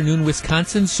 Good afternoon,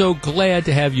 Wisconsin. So glad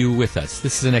to have you with us.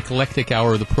 This is an eclectic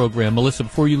hour of the program. Melissa,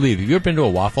 before you leave, have you ever been to a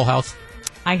Waffle House?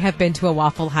 I have been to a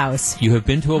Waffle House. You have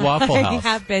been to a Waffle House? I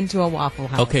have been to a Waffle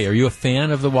House. Okay, are you a fan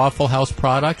of the Waffle House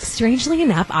products? Strangely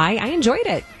enough, I enjoyed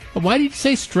it. Why did you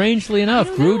say strangely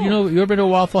enough, Groot? You ever been to a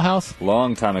Waffle House?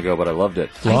 Long time ago, but I loved it.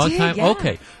 Long time? Yeah.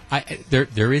 Okay.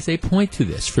 There is a point to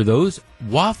this. For those,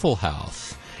 Waffle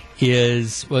House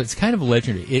it's kind of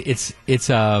legendary. It's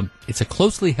a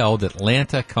closely held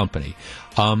Atlanta company.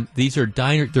 These are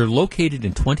diners. They're located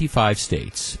in 25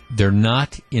 states. They're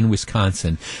not in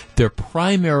Wisconsin. They're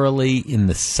primarily in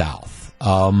the South.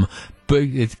 But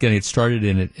it started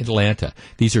in Atlanta.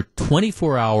 These are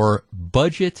 24-hour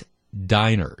budget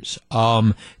diners.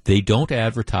 They don't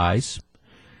advertise.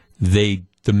 The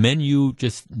menu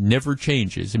just never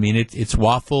changes. I mean, it's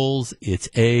waffles, it's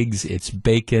eggs, it's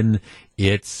bacon,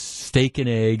 it's steak and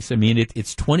eggs. I mean,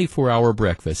 it's 24-hour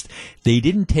breakfast. They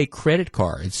didn't take credit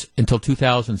cards until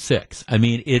 2006. I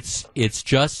mean, it's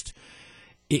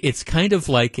kind of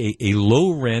like a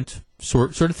low rent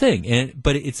sort of thing,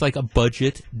 but it's like a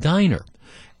budget diner.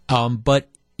 But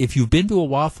if you've been to a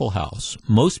Waffle House,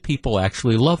 most people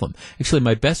actually love them. Actually,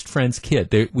 my best friend's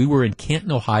kid, we were in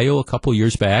Canton, Ohio a couple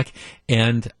years back,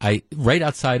 and right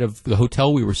outside of the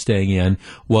hotel we were staying in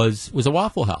was a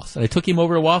Waffle House. And I took him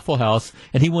over to Waffle House,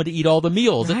 and he wanted to eat all the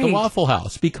meals at the Waffle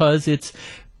House because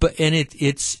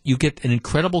you get an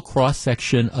incredible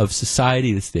cross-section of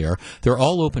society that's there. They're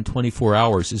all open 24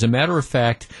 hours. As a matter of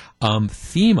fact,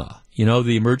 FEMA,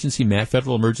 the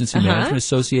Federal Emergency Management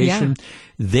Association,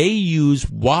 they use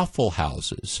Waffle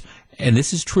Houses, and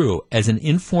this is true, as an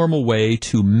informal way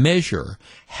to measure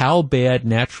how bad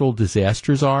natural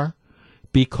disasters are,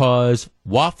 because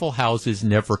Waffle Houses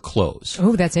never close.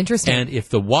 Oh, that's interesting. And if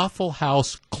the Waffle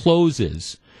House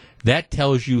closes, that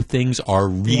tells you things are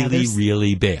really,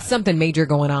 really bad. Something major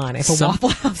going on if a Waffle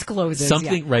House closes.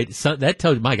 Something, right. That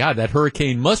tells you, my God, that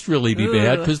hurricane must really be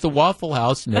bad because the Waffle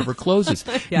House never closes.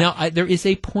 Now, there is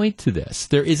a point to this.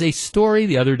 There is a story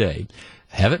the other day,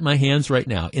 I have it in my hands right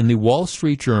now, in the Wall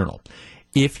Street Journal.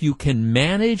 If you can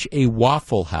manage a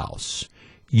Waffle House,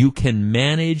 you can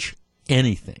manage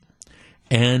anything.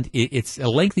 And it's a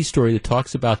lengthy story that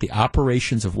talks about the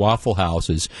operations of Waffle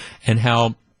Houses and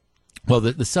how, well,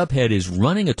 the subhead is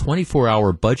running a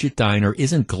 24-hour budget diner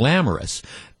isn't glamorous,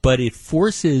 but it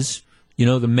forces,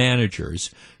 the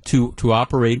managers to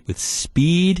operate with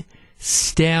speed,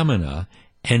 stamina,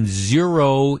 and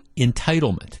zero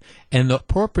entitlement. And the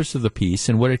purpose of the piece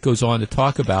and what it goes on to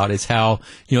talk about is how,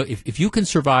 if you can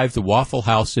survive the Waffle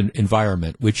House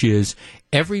environment, which is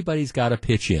everybody's got to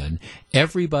pitch in,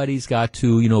 everybody's got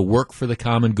to, work for the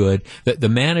common good, the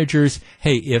managers,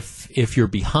 hey, if you're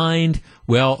behind,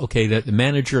 well, okay,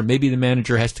 maybe the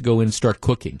manager has to go in and start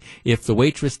cooking. If the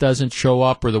waitress doesn't show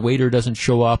up or the waiter doesn't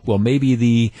show up, well, maybe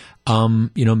the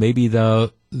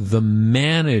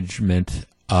management,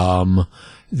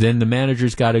 then the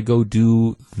manager's got to go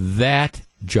do that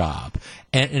job.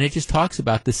 And it just talks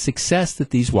about the success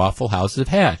that these Waffle Houses have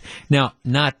had. Now,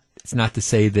 it's not to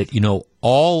say that,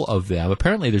 all of them.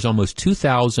 Apparently, there's almost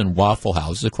 2,000 Waffle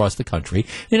Houses across the country.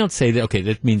 They don't say that, okay,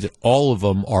 that means that all of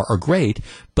them are great,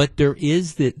 but there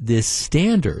is this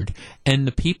standard, and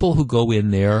the people who go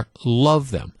in there love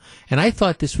them. And I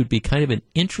thought this would be kind of an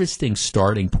interesting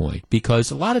starting point, because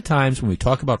a lot of times when we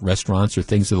talk about restaurants or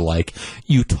things of the like,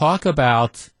 you talk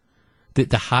about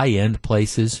the high-end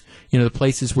places, the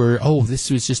places where,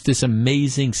 this was just this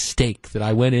amazing steak that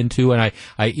I went into, and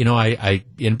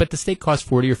but the steak cost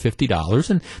 $40 or $50,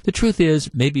 and the truth is,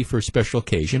 maybe for a special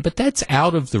occasion, but that's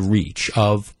out of the reach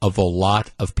of a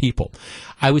lot of people.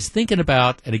 I was thinking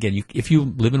about, and again, if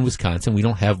you live in Wisconsin, we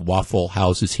don't have Waffle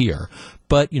Houses here,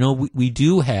 but, we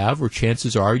do have, or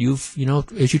chances are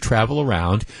as you travel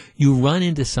around, you run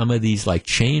into some of these like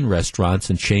chain restaurants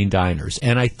and chain diners,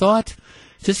 and I thought,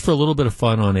 just for a little bit of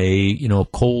fun on a,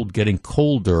 getting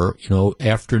colder,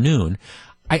 afternoon,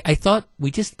 I thought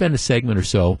we'd just spend a segment or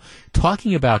so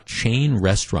talking about chain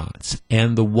restaurants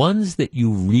and the ones that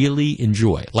you really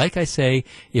enjoy. Like I say,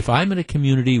 if I'm in a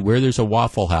community where there's a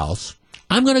Waffle House,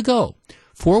 I'm going to go.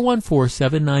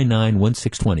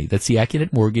 414-799-1620. That's the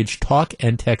Acunet Mortgage talk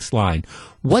and text line.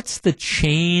 What's the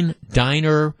chain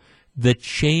diner, the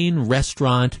chain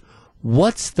restaurant?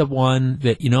 What's the one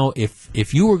that,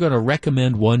 if you were going to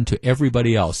recommend one to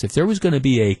everybody else, if there was going to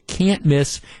be a can't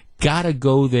miss, gotta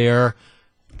go there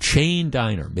chain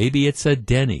diner, maybe it's a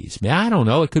Denny's, I don't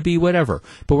know, it could be whatever,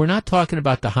 but we're not talking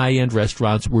about the high-end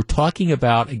restaurants. We're talking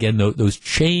about, again, those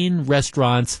chain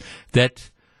restaurants that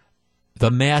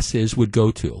the masses would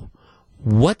go to.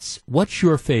 What's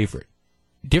your favorite?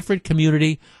 Different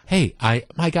community. Hey,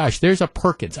 my gosh, there's a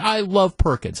Perkins. I love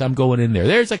Perkins. I'm going in there.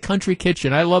 There's a Country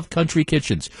Kitchen. I love Country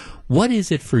Kitchens. What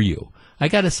is it for you? I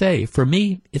got to say, for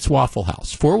me, it's Waffle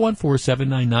House.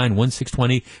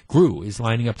 414-799-1620. Gru is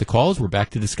lining up the calls. We're back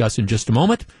to discuss in just a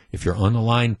moment. If you're on the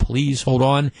line, please hold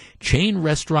on. Chain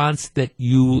restaurants that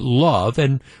you love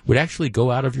and would actually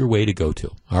go out of your way to go to.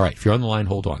 All right, if you're on the line,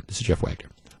 hold on. This is Jeff Wagner.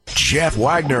 Jeff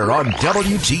Wagner on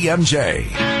WTMJ.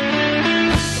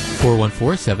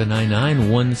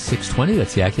 414-799-1620.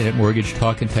 That's the Acunet Mortgage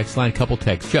talk and text line. Couple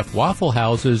texts. Jeff, Waffle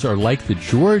Houses are like the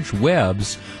George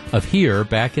Webbs of here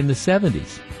back in the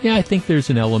 70s. Yeah, I think there's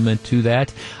an element to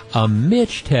that.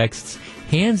 Mitch texts,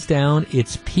 hands down,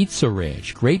 it's Pizza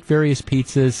Ranch. Great various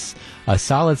pizzas, a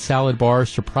solid salad bar,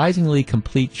 surprisingly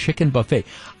complete chicken buffet.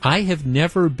 I have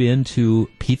never been to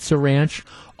Pizza Ranch,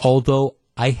 although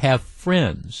I have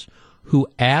friends who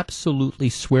absolutely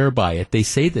swear by it. They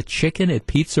say the chicken at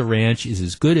Pizza Ranch is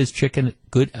as good as chicken.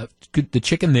 The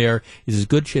chicken there is as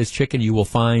good as chicken you will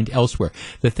find elsewhere.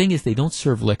 The thing is, they don't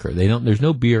serve liquor. There's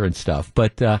no beer and stuff.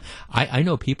 But I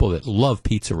know people that love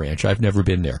Pizza Ranch. I've never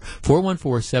been there.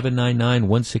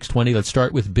 414-799-1620. Let's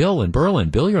start with Bill in Berlin.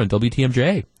 Bill, you're on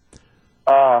WTMJ.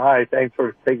 Hi. Thanks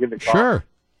for taking the call. Sure.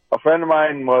 A friend of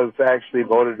mine was actually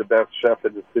voted the best chef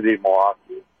in the city of Milwaukee.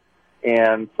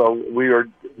 And so I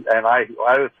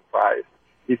was surprised.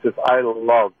 He says, I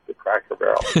love the Cracker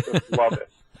Barrel. I just love it.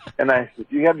 And I said,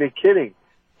 you got to be kidding.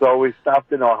 So we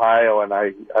stopped in Ohio, and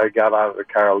I got out of the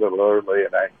car a little early,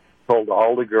 and I told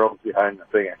all the girls behind the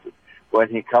thing, I said, when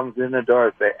he comes in the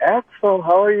door, I say, Axel,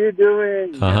 how are you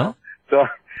doing? Uh-huh.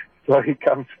 So he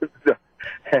comes in the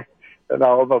door, and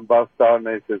all of them bust out, and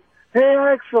they said, hey,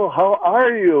 Axel, how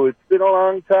are you? It's been a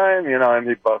long time, and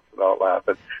he busted out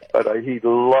laughing. But he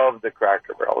loved the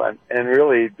Cracker Barrel, and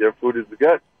really, their food is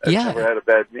good. I've never had a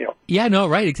bad meal. Yeah, no,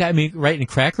 right, exactly. I mean, right, in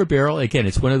Cracker Barrel, again,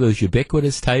 it's one of those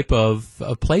ubiquitous type of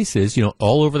places,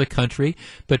 all over the country,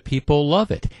 but people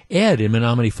love it. Ed in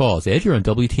Menominee Falls. Ed, you're on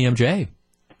WTMJ.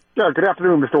 Yeah, good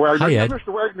afternoon, Mr. Wagner. Hi, Ed.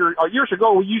 Mr. Wagner, years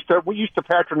ago, we used to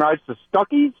patronize the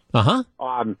Stuckies. Uh-huh.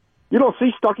 You don't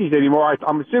see Stuckies anymore.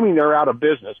 I'm assuming they're out of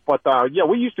business. But,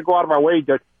 we used to go out of our way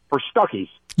for Stuckies.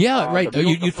 Yeah, right.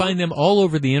 You'd find them all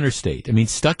over the interstate. I mean,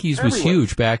 Stuckies was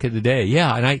huge back in the day.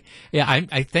 Yeah, and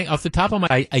I think off the top of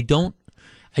my, I don't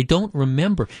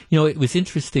remember. It was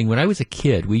interesting. When I was a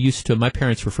kid, my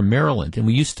parents were from Maryland, and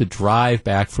we used to drive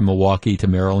back from Milwaukee to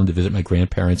Maryland to visit my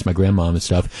grandparents, my grandmom and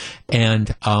stuff.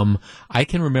 And I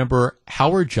can remember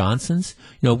Howard Johnson's.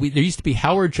 There used to be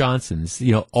Howard Johnson's,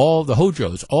 all the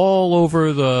Hojos all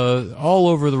over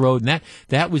the road. And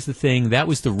that was the thing. That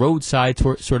was the roadside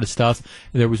sort of stuff.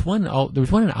 There was one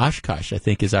in Oshkosh, I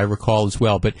think, as I recall as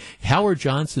well. But Howard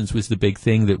Johnson's was the big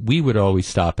thing that we would always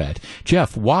stop at.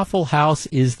 Jeff, Waffle House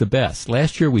is the best.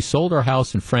 Last year we sold our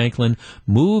house in Franklin,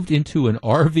 moved into an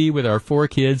RV with our 4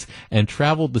 kids, and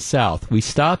traveled the South. We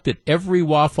stopped at every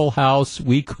Waffle House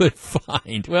we could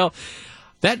find. Well,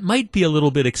 that might be a little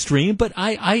bit extreme, but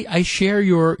I share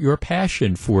your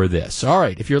passion for this. All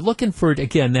right, if you're looking for,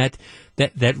 again, that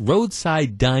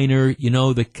roadside diner,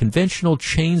 the conventional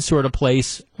chain sort of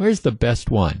place, where's the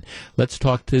best one? Let's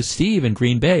talk to Steve in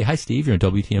Green Bay. Hi, Steve. You're on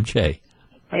WTMJ.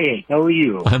 Hey, how are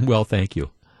you? I'm well, thank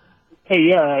you. Hey,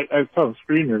 yeah, I was telling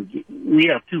screeners, we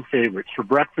have 2 favorites. For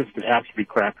breakfast, it has to be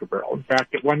Cracker Barrel. In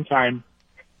fact, at one time,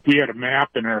 we had a map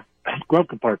in our glove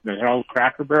compartment that had all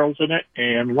Cracker Barrels in it,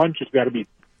 and lunch has got to be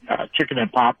chicken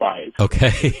and Popeyes. Okay.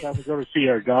 Every time we go to see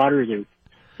our daughter, they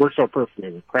work so perfectly.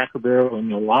 The Cracker Barrel in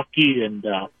Milwaukee and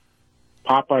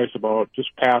Popeyes about just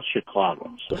past Chicago.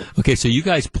 So. Okay, so you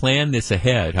guys plan this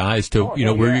ahead, huh? As to where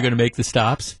you're going to make the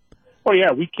stops. Oh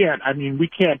yeah, we can't. I mean, we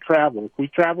can't travel. If we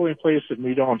travel in place and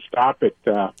we don't stop at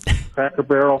Cracker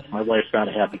Barrel, my wife's not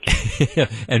a happy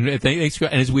camper. And thanks.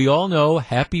 And as we all know,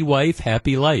 happy wife,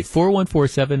 happy life.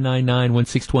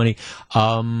 414-799-1620.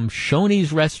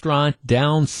 Shoney's restaurant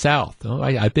down south. Oh,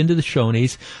 I've been to the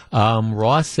Shoney's.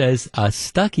 Ross says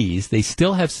Stuckey's. They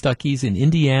still have Stuckey's in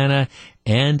Indiana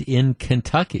and in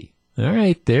Kentucky. All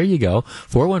right, there you go.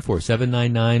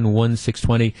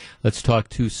 414-799-1620. Let's talk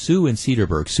to Sue in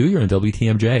Cedarburg. Sue, you're on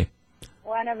WTMJ.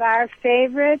 One of our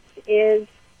favorites is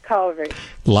Culver's.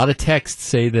 A lot of texts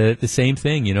say the same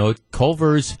thing.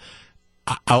 Culver's,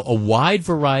 a wide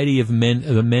variety of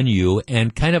the menu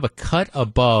and kind of a cut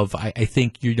above, I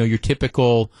think, your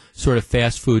typical sort of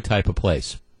fast food type of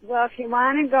place. Well, if you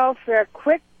want to go for a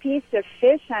quick piece of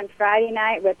fish on Friday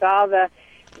night with all the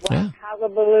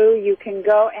hullabaloo, you can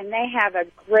go, and they have a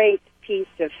great piece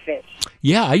of fish.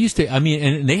 Yeah, I used to. I mean,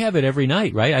 and they have it every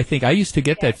night, right? I think I used to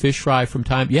get that fish fry from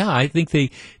time. Yeah, I think they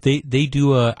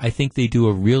do a. I think they do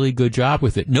a really good job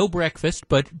with it. No breakfast,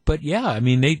 but yeah, I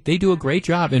mean they do a great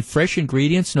job and fresh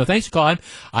ingredients. No, thanks, Colin.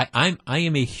 I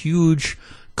am a huge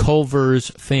Culver's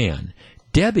fan.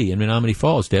 Debbie in Menominee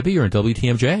Falls. Debbie, you're in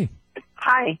WTMJ.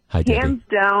 Hi. Hi, Debbie. Hands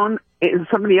down,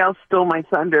 somebody else stole my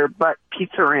thunder, but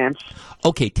Pizza Ranch.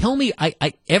 Okay, tell me,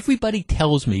 everybody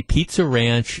tells me Pizza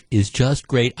Ranch is just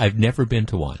great. I've never been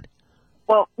to one.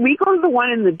 Well, we go to the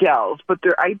one in the Dells, but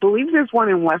I believe there's one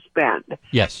in West Bend.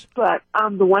 Yes. But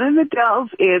the one in the Dells,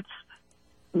 it's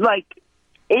like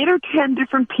 8 or 10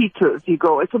 different pizzas. You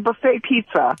go, it's a buffet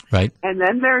pizza. Right. And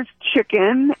then there's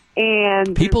chicken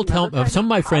and... People some of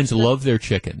my friends love their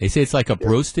chicken. They say it's like a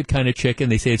roasted kind of chicken.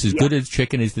 They say it's as good as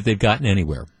chicken as that they've gotten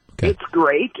anywhere. Okay. It's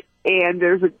great. And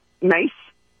there's a nice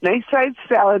sized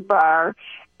salad bar.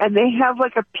 And they have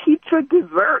like a pizza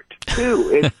dessert,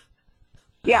 too.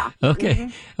 Yeah. Okay.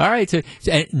 Mm-hmm. All right. So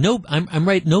no, I'm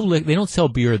right. No, they don't sell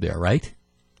beer there, right?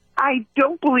 I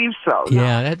don't believe so. No.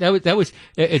 Yeah, that was.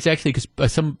 It's actually because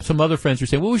some other friends were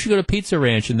saying, "Well, we should go to Pizza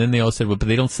Ranch," and then they all said, "Well, but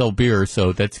they don't sell beer,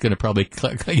 so that's going to probably,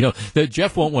 that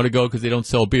Jeff won't want to go because they don't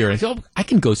sell beer." And I said, "Oh, I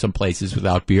can go some places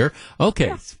without beer."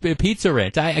 Okay, yeah. Pizza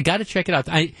Ranch. I got to check it out.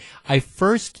 I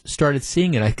first started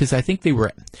seeing it because I think they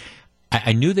were.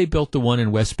 I knew they built the one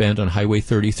in West Bend on Highway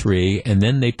 33, and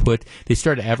then they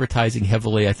started advertising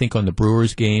heavily, I think, on the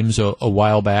Brewers games a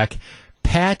while back.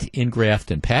 Pat in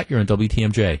Grafton. Pat, you're on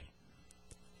WTMJ.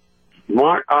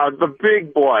 Mark, the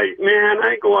Big Boy. Man,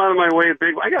 I go out of my way,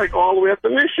 I got to go all the way up to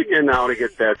Michigan now to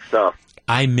get that stuff.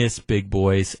 I miss Big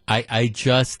Boys. I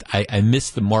miss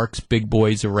the Mark's Big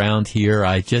Boys around here.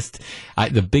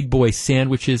 The Big Boy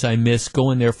sandwiches I miss,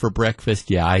 going there for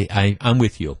breakfast. Yeah, I'm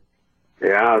with you.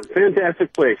 Yeah,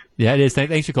 fantastic place. Yeah, it is.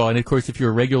 Thanks for calling. And of course, if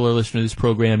you're a regular listener to this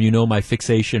program, you know my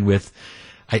fixation with...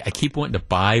 I keep wanting to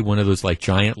buy one of those like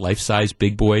giant life-size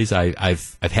Big Boys.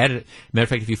 I've had it. Matter of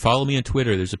fact, if you follow me on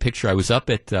Twitter, there's a picture. I was up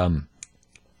at the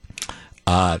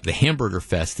Hamburger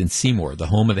Fest in Seymour, the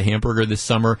home of the hamburger this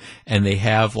summer, and they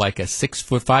have like a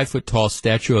 5 foot tall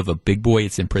statue of a Big Boy.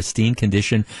 It's in pristine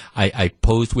condition. I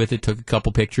posed with it, took a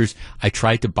couple pictures. I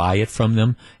tried to buy it from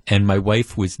them, and my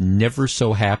wife was never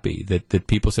so happy that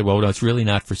people said, "Well, no, it's really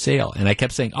not for sale." And I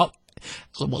kept saying, "Oh,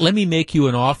 let me make you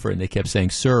an offer," and they kept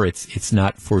saying, "Sir, it's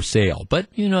not for sale." But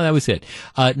that was it.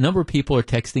 A number of people are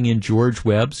texting in. George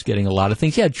Webb's getting a lot of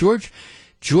things. Yeah, George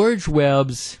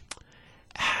Webb's.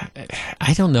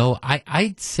 I don't know.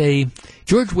 I'd say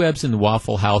George Webb's and the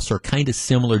Waffle House are kind of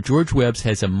similar. George Webb's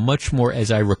has a much more,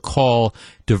 as I recall,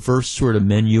 diverse sort of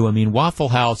menu. I mean, Waffle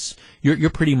House, you're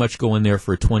pretty much going there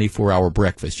for a 24-hour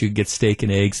breakfast. You can get steak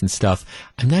and eggs and stuff.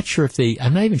 I'm not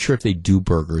even sure if they do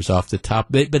burgers off the top,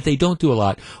 but they don't do a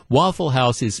lot. Waffle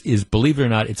House is, believe it or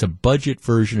not, it's a budget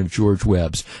version of George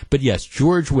Webb's. But yes,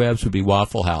 George Webb's would be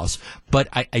Waffle House. But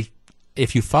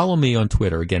if you follow me on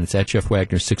Twitter, again, it's at Jeff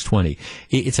Wagner 620.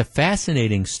 It's a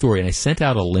fascinating story, and I sent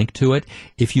out a link to it.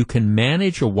 If you can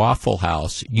manage a Waffle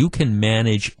House, you can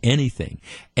manage anything.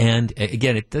 And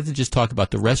again, it doesn't just talk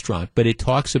about the restaurant, but it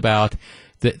talks about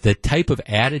the type of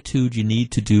attitude you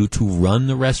need to do to run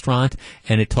the restaurant,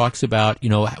 and it talks about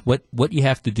what you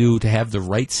have to do to have the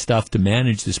right stuff to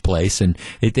manage this place, and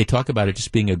they talk about it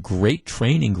just being a great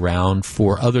training ground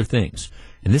for other things.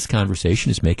 And this conversation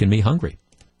is making me hungry.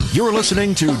 You're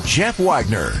listening to Jeff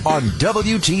Wagner on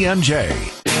WTMJ.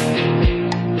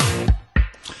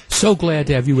 So glad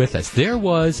to have you with us. There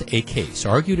was a case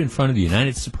argued in front of the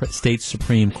United States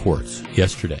Supreme Court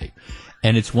yesterday,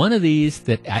 And it's one of these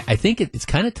that I think it's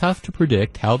kind of tough to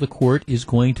predict how the court is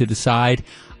going to decide.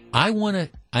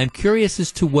 I'm curious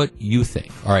as to what you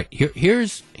think. All right,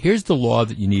 here's the law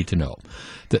that you need to know.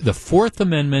 The Fourth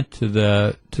Amendment to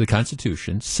the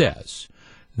Constitution says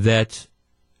that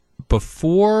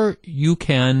before you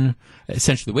can,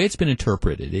 essentially the way it's been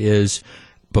interpreted is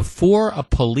before a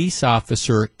police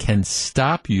officer can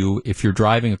stop you if you're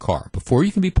driving a car, before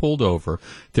you can be pulled over,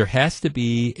 there has to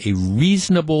be a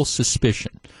reasonable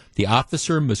suspicion. The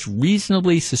officer must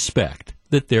reasonably suspect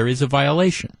that there is a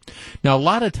violation. Now, a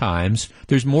lot of times,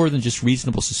 there's more than just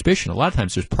reasonable suspicion. A lot of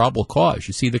times, there's probable cause.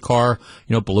 You see the car,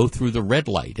 blow through the red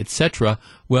light, etc.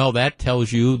 Well, that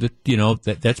tells you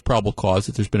that, that's probable cause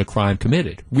that there's been a crime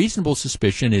committed. Reasonable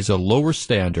suspicion is a lower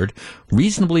standard.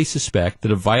 Reasonably suspect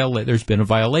that there's been a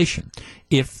violation.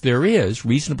 If there is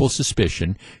reasonable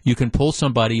suspicion, you can pull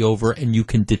somebody over and you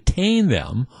can detain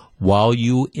them while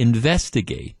you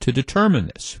investigate to determine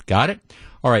this. Got it?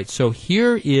 All right, so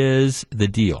here is the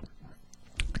deal.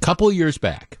 A couple of years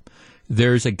back,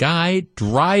 there's a guy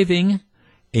driving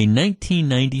a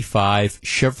 1995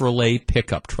 Chevrolet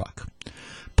pickup truck.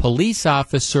 Police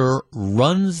officer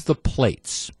runs the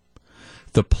plates.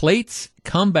 The plates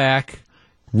come back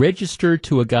registered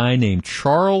to a guy named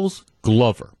Charles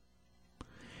Glover.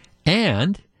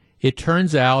 And it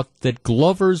turns out that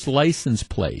Glover's license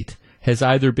plate has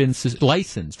either been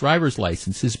driver's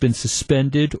license has been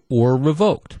suspended or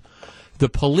revoked. The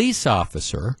police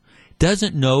officer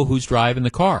doesn't know who's driving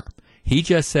the car. He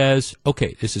just says,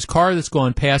 okay, this is a car that's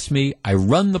going past me. I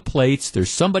run the plates. There's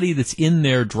somebody that's in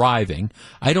there driving.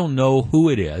 I don't know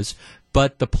who it is,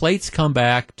 but the plates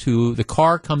the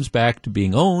car comes back to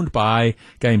being owned by a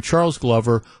guy named Charles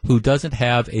Glover who doesn't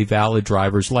have a valid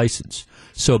driver's license.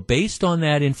 So based on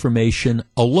that information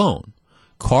alone,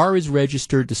 car is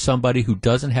registered to somebody who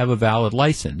doesn't have a valid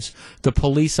license. The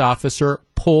police officer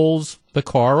pulls the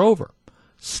car over,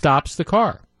 stops the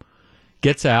car,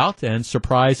 gets out, and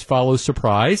surprise follows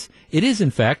surprise. It is,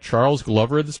 in fact, Charles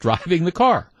Glover that's driving the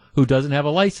car who doesn't have a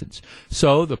license.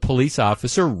 So the police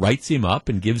officer writes him up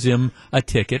and gives him a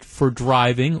ticket for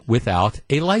driving without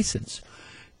a license.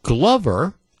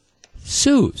 Glover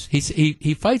sues.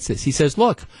 He fights this. He says,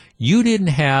 look, you didn't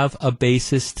have a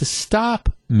basis to stop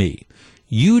me.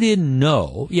 You didn't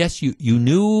know. Yes, you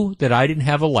knew that I didn't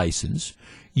have a license.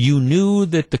 You knew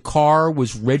that the car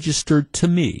was registered to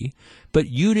me, but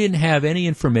you didn't have any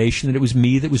information that it was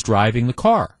me that was driving the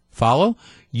car. Follow?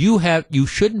 You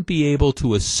shouldn't be able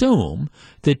to assume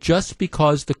that just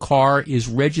because the car is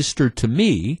registered to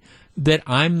me, that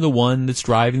I'm the one that's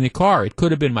driving the car. It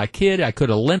could have been my kid. I could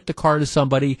have lent the car to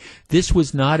somebody. This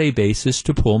was not a basis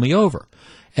to pull me over.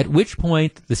 At which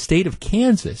point, the state of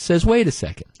Kansas says, wait a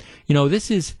second.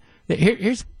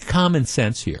 Here's common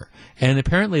sense here. And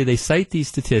apparently they cite these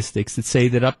statistics that say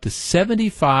that up to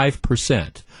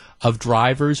 75% of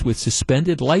drivers with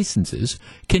suspended licenses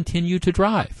continue to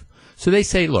drive. So they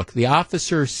say, look, the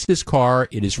officer sees this car.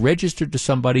 It is registered to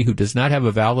somebody who does not have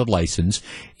a valid license.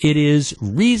 It is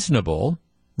reasonable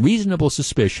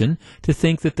suspicion to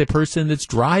think that the person that's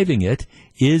driving it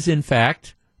is, in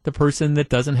fact, the person that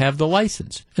doesn't have the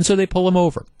license. And so they pull him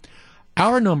over.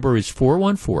 Our number is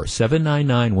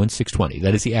 414-799-1620.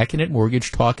 That is the Acunet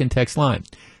Mortgage talk and text line.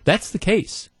 That's the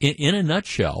case, in a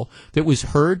nutshell, that was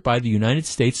heard by the United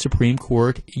States Supreme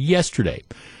Court yesterday.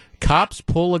 Cops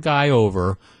pull a guy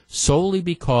over solely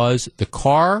because the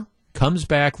car comes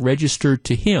back registered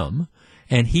to him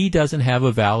and he doesn't have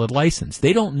a valid license.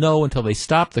 They don't know until they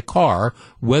stop the car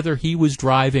whether he was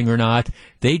driving or not.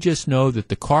 They just know that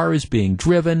the car is being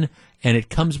driven and it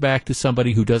comes back to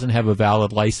somebody who doesn't have a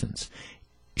valid license.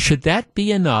 Should that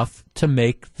be enough to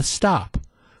make the stop?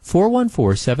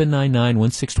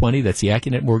 414-799-1620. That's the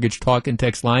Acunet Mortgage talk and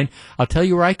text line. I'll tell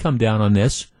you where I come down on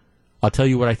this. I'll tell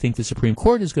you what I think the Supreme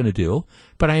Court is going to do,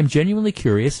 but I am genuinely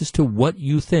curious as to what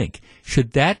you think.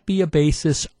 Should that be a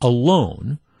basis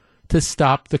alone to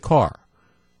stop the car?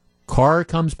 Car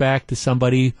comes back to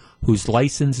somebody whose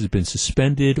license has been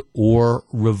suspended or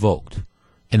revoked,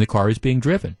 and the car is being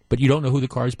driven, but you don't know who the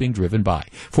car is being driven by.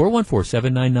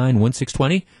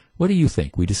 414-799-1620. What do you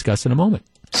think? We discuss in a moment.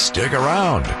 Stick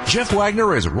around. Jeff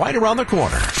Wagner is right around the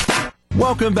corner.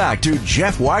 Welcome back to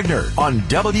Jeff Wagner on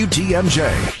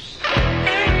WTMJ.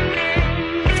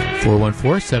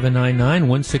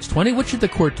 414-799-1620. What should the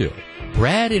court do?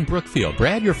 Brad in Brookfield.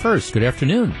 Brad, you're first. Good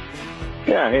afternoon.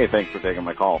 Yeah, hey, thanks for taking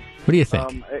my call. What do you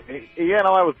think?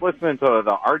 I was listening to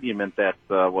the argument that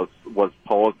was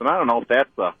posed, and I don't know if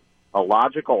that's a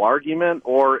logical argument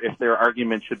or if their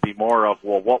argument should be more of,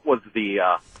 well, what was the,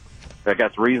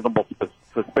 reasonable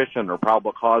suspicion or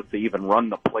probable cause to even run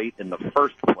the plate in the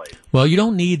first place. Well, you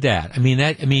don't need that.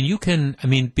 You can.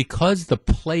 Because the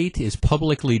plate is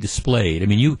publicly displayed.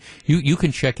 You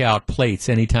can check out plates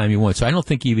anytime you want. So I don't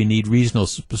think you even need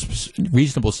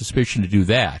reasonable suspicion to do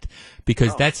that,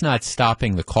 because that's not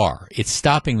stopping the car. It's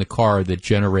stopping the car that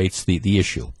generates the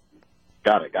issue.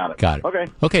 Got it.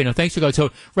 Okay. No, thanks for going. So,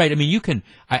 right. You can.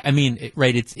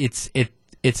 Right.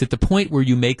 It's at the point where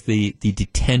you make the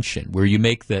detention, where you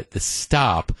make the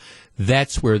stop.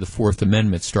 That's where the Fourth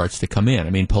Amendment starts to come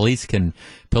in. Police can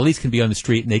be on the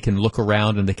street and they can look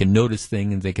around and they can notice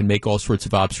things and they can make all sorts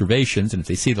of observations. And if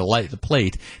they see the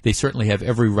plate, they certainly have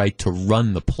every right to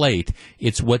run the plate.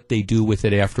 It's what they do with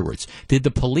it afterwards. Did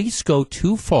the police go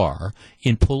too far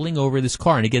in pulling over this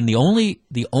car? And again, the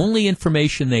only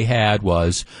information they had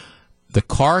was the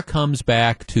car comes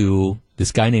back to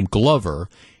this guy named Glover.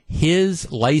 His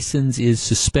license is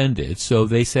suspended, so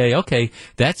they say, okay,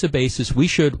 that's a basis. We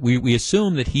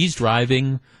assume that he's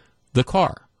driving the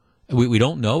car. We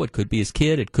don't know. It could be his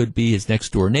kid. It could be his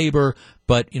next door neighbor.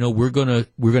 But we're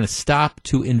gonna stop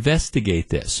to investigate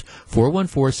this.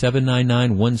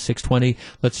 414-799-1620.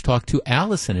 Let's talk to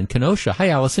Allison in Kenosha. Hi,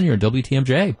 Allison. You're in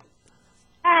WTMJ.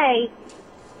 Hi.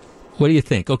 What do you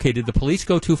think? Okay, did the police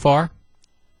go too far?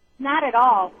 Not at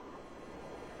all.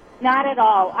 Not at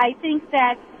all. I think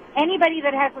that anybody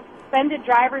that has a suspended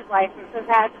driver's license that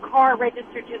has a car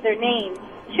registered to their name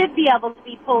should be able to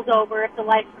be pulled over if the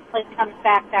license plate comes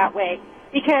back that way.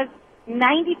 Because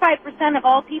 95% of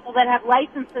all people that have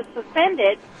licenses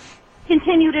suspended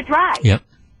continue to drive. Yep.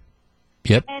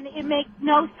 And it makes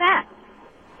no sense.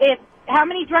 How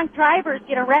many drunk drivers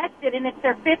get arrested and it's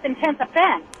their 5th and 10th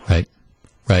offense? Right.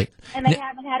 And they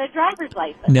haven't had a driver's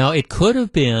license. Now, it could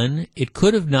have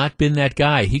not been that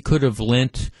guy. He could have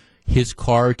lent his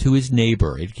car to his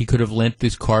neighbor. He could have lent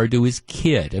this car to his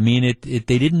kid. They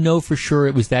didn't know for sure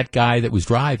it was that guy that was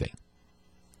driving.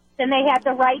 Then they had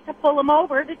the right to pull him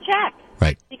over to check.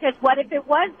 Right. Because what if it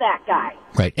was that guy?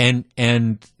 Right. And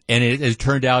it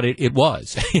turned out it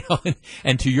was.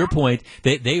 And to your point,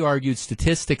 they argued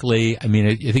statistically, I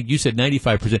think you said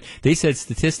 95%. They said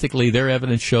statistically their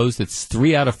evidence shows that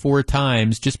 3 out of 4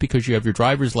 times, just because you have your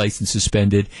driver's license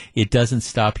suspended, it doesn't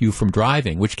stop you from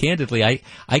driving, which candidly I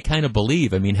kind of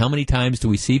believe. How many times do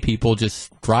we see people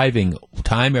just driving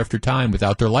time after time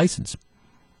without their license?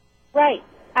 Right.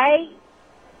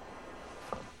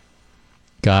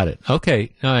 Got it. Okay.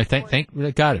 Got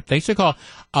it. Thanks for the call.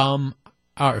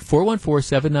 All right,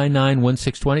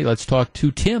 414-799-1620. Let's talk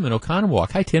to Tim in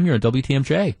Oconomowoc. Hi, Tim. You're on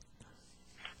WTMJ.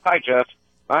 Hi, Jeff.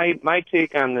 My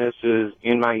take on this is,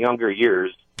 in my younger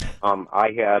years,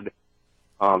 I had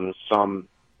some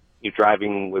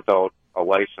driving without a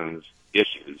license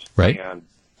issues. Right. And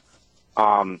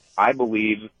I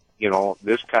believe,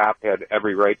 this cop had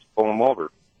every right to pull him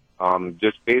over,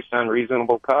 just based on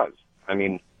reasonable cause.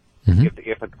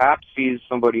 If a cop sees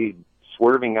somebody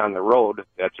swerving on the road,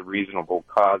 that's a reasonable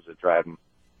cause to drive him,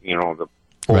 to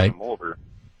pull him over.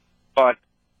 But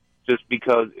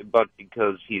because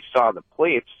he saw the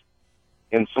plates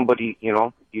and somebody,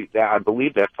 I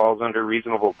believe that falls under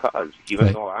reasonable cause,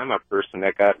 even though I'm a person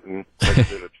that got in quite a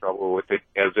bit of trouble with it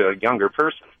as a younger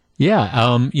person.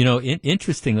 Yeah,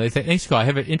 interestingly, thanks, Scott. I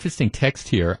have an interesting text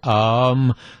here.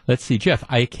 Let's see, Jeff.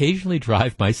 I occasionally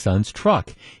drive my son's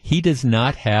truck. He does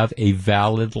not have a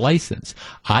valid license.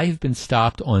 I have been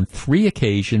stopped on 3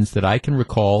 occasions that I can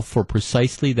recall for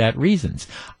precisely that reasons.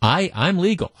 I'm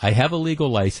legal. I have a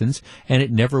legal license, and it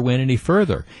never went any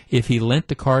further. If he lent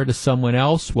the car to someone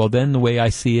else, well, then the way I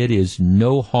see it is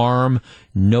no harm,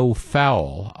 no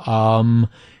foul.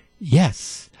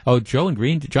 Yes. Oh, Johnny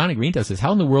Green says,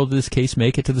 how in the world did this case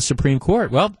make it to the Supreme Court?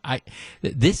 Well,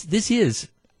 this is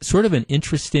sort of an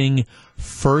interesting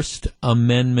Fourth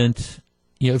Amendment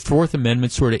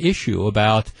sort of issue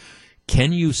about,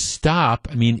 can you stop?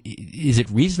 Is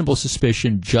it reasonable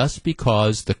suspicion just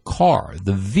because the car,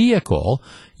 the vehicle,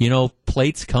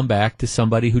 plates come back to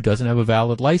somebody who doesn't have a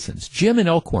valid license? Jim in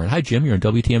Elkhorn. Hi, Jim. You're on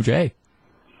WTMJ.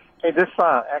 Hey, this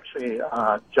actually,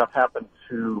 Jeff, happened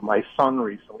to my son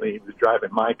recently. He was driving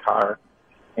my car,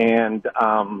 and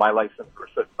my license was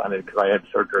suspended because I had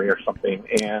surgery or something.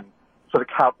 And so the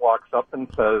cop walks up and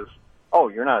says, "Oh,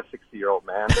 you're not a 60-year-old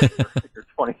man. You're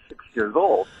 26 years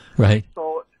old." Right.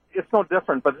 So it's no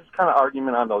different, but this kind of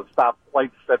argument on those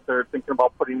stoplights that they're thinking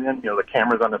about putting in, the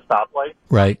cameras on the stoplight.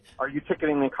 Right. Are you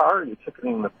ticketing the car or are you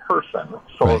ticketing the person?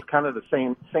 So It's kind of the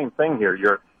same thing here.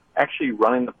 You're actually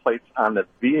running the plates on the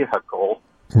vehicle,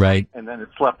 right? And then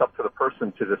it's left up to the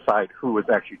person to decide who was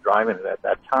actually driving it at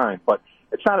that time. But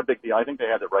it's not a big deal. I think they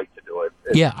had the right to do it.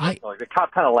 The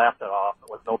cop kind of laughed it off. It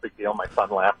was no big deal. My son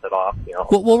laughed it off.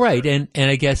 Well, right, and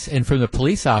I guess, and from the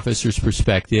police officer's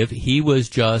perspective, he was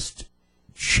just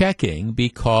checking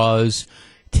because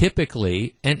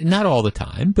typically, and not all the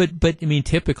time, but I mean,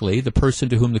 typically, the person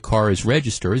to whom the car is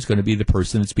registered is going to be the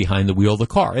person that's behind the wheel of the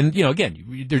car. And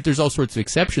again, there's all sorts of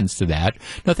exceptions to that.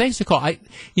 Now, thanks to call,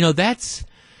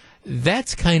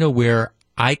 that's kind of where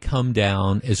I come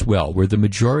down as well, where the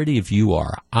majority of you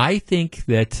are. I think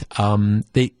that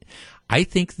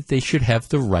they should have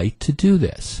the right to do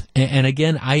this. And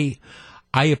again, I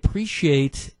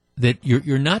appreciate that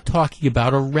you're not talking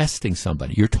about arresting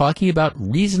somebody. You're talking about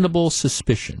reasonable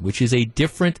suspicion, which is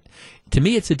to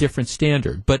me, it's a different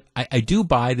standard. But I do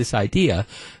buy this idea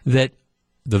that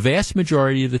the vast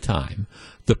majority of the time,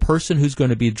 the person who's going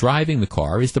to be driving the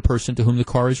car is the person to whom the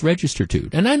car is registered to.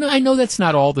 And I know that's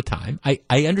not all the time. I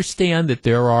understand that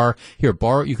there are,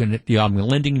 I'm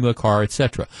lending you a car,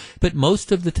 etc. But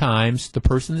most of the times, the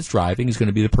person that's driving is going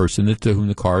to be the person to whom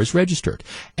the car is registered.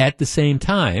 At the same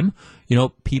time,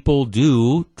 people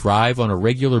do drive on a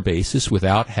regular basis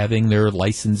without having their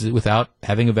license, without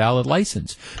having a valid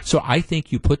license. So I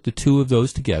think you put the two of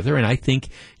those together, and I think,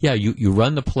 you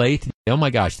run the plate. Oh my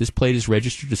gosh, this plate is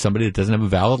registered to somebody that doesn't have a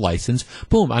valid license.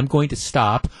 Boom, I'm going to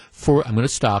stop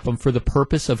them for the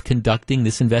purpose of conducting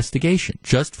this investigation,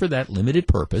 just for that limited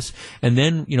purpose. And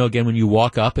then, again, when you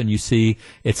walk up and you see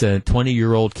it's a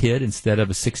 20-year-old kid instead of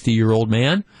a 60-year-old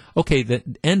man, okay, the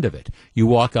end of it. You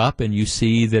walk up and you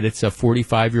see that it's a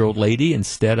 45-year-old lady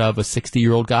instead of a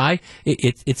 60-year-old guy.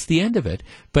 It's the end of it.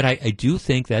 But I do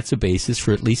think that's a basis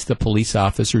for at least the police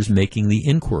officers making the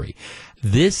inquiry.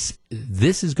 This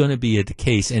is going to be a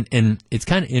case, and it's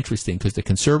kind of interesting because the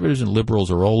conservatives and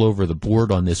liberals are all over the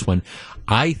board on this one.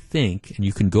 I think, and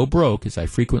you can go broke, as I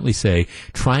frequently say,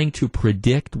 trying to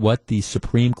predict what the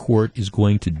Supreme Court is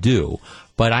going to do.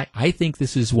 But I think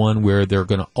this is one where they're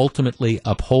going to ultimately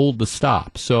uphold the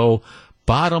stop. So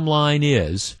bottom line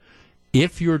is,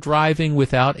 if you're driving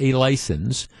without a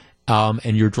license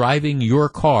and you're driving your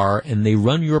car and they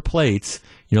run your plates,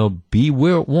 be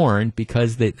warned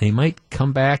because they might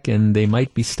come back and they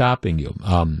might be stopping you.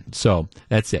 So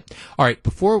that's it. All right.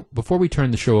 Before we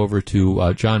turn the show over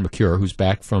to John McCure, who's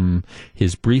back from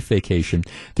his brief vacation,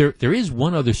 there is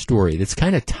one other story that's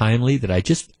kind of timely that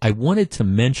I wanted to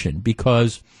mention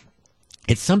because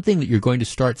it's something that you're going to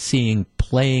start seeing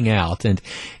playing out, and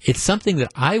it's something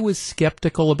that I was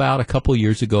skeptical about a couple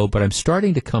years ago, but I'm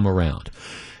starting to come around.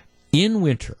 In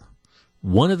winter,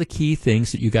 one of the key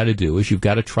things that you got to do is you've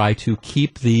got to try to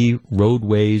keep the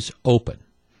roadways open.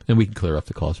 And we can clear up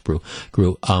the calls, Gru.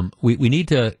 We need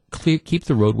to keep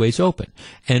the roadways open.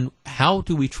 And how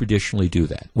do we traditionally do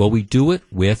that? Well, we do it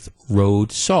with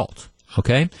road salt.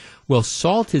 Okay? Well,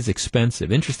 salt is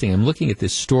expensive. Interesting. I'm looking at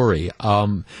this story.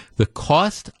 The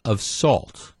cost of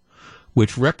salt,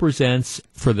 which represents,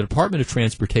 for the Department of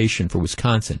Transportation for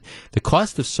Wisconsin, the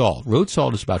cost of salt, road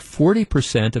salt is about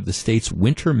 40% of the state's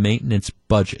winter maintenance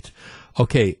budget.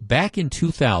 Okay, back in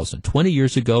 2000, 20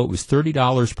 years ago, it was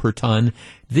 $30 per ton.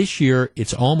 This year,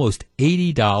 it's almost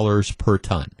 $80 per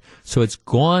ton. So it's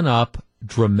gone up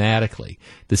dramatically.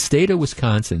 The state of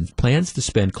Wisconsin plans to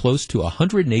spend close to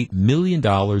 $108 million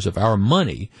of our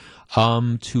money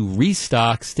to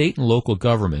restock state and local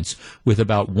governments with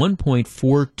about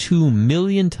 1.42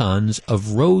 million tons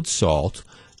of road salt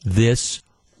this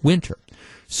winter.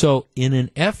 So in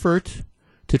an effort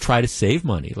to try to save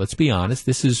money, let's be honest,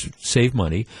 this is save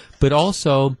money, but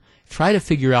also try to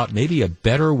figure out maybe a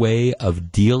better way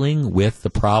of dealing with the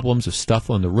problems of stuff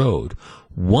on the road.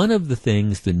 One of the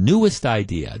things, the newest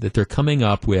idea that they're coming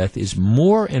up with is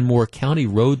more and more county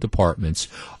road departments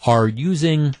are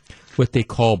using what they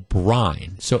call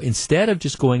brine. So instead of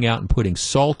just going out and putting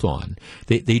salt on,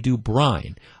 they do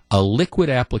brine, a liquid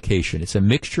application. It's a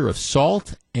mixture of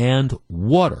salt and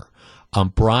water.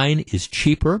 Brine is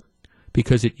cheaper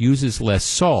because it uses less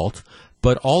salt,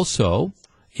 but also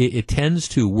it tends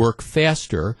to work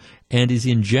faster and is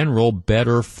in general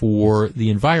better for the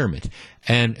environment.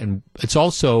 And it's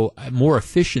also more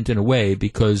efficient in a way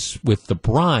because with the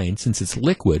brine, since it's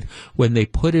liquid, when they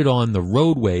put it on the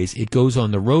roadways, it goes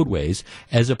on the roadways,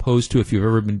 as opposed to if you've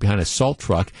ever been behind a salt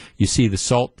truck, you see the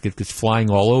salt gets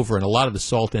flying all over, and a lot of the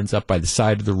salt ends up by the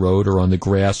side of the road or on the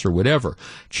grass or whatever.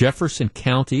 Jefferson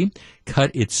County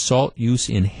cut its salt use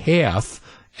in half.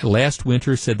 Last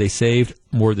winter said they saved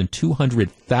more than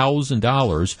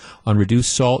 $200,000 on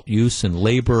reduced salt use and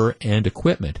labor and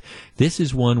equipment. This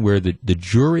is one where the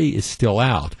jury is still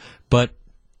out, but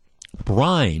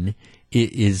brine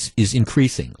is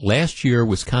increasing. Last year,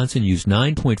 Wisconsin used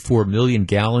 9.4 million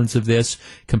gallons of this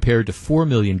compared to 4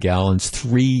 million gallons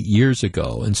 3 years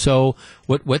ago. And so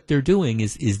what they're doing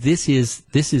is this is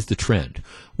the trend.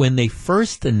 When they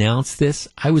first announced this,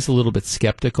 I was a little bit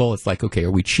skeptical. It's like, okay,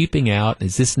 are we cheaping out?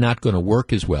 Is this not going to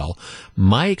work as well?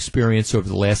 My experience over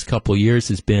the last couple of years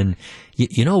has been,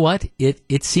 you know what?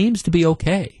 It seems to be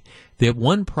okay. The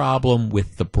one problem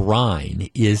with the brine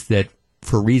is that,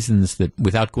 for reasons that,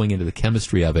 without going into the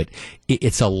chemistry of it,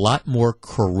 it's a lot more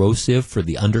corrosive for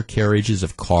the undercarriages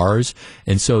of cars.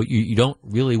 And so you don't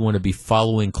really want to be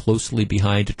following closely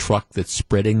behind a truck that's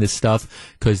spreading this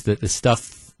stuff, because the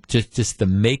stuff, just the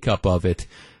makeup of it,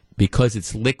 because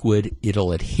it's liquid,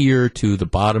 it'll adhere to the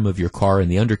bottom of your car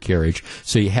and the undercarriage.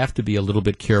 So you have to be a little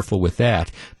bit careful with that.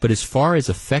 But as far as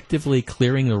effectively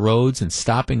clearing the roads and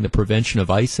stopping the prevention of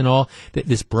ice and all,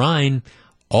 this brine,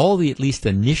 all the at least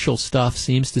initial stuff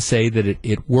seems to say that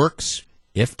it works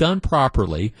if done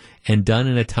properly and done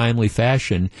in a timely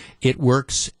fashion. It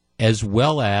works as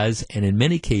well as, and in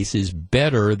many cases,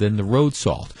 better than the road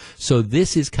salt. So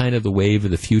this is kind of the wave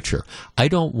of the future. I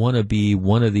don't want to be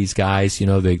one of these guys,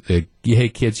 the hey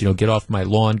kids, get off my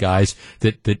lawn guys,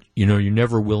 that you're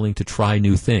never willing to try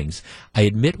new things. I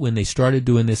admit when they started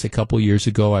doing this a couple years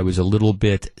ago, I was a little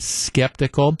bit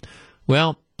skeptical.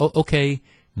 Well, okay.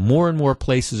 More and more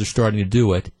places are starting to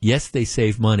do it. Yes, they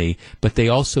save money, but they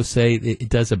also say it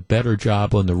does a better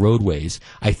job on the roadways.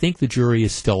 I think the jury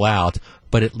is still out,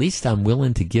 but at least I'm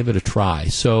willing to give it a try.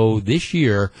 So this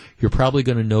year, you're probably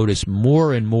going to notice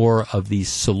more and more of these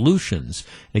solutions.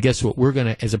 And I guess what we're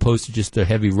going to, as opposed to just the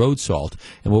heavy road salt,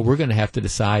 and what we're going to have to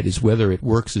decide is whether it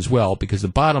works as well, because the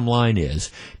bottom line is,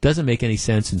 it doesn't make any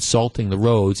sense in salting the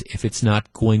roads if it's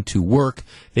not going to work.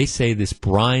 They say this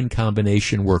brine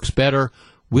combination works better.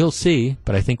 We'll see,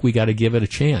 but I think we got to give it a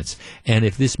chance. And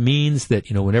if this means that,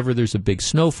 whenever there's a big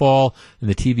snowfall and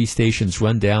the TV stations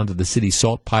run down to the city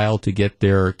salt pile to get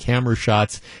their camera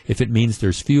shots, if it means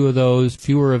there's fewer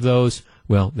of those,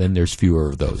 well, then there's fewer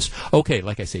of those. Okay,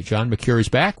 like I say, John McCure is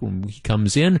back. When he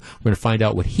comes in, we're going to find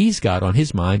out what he's got on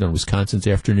his mind on Wisconsin's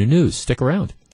Afternoon News. Stick around.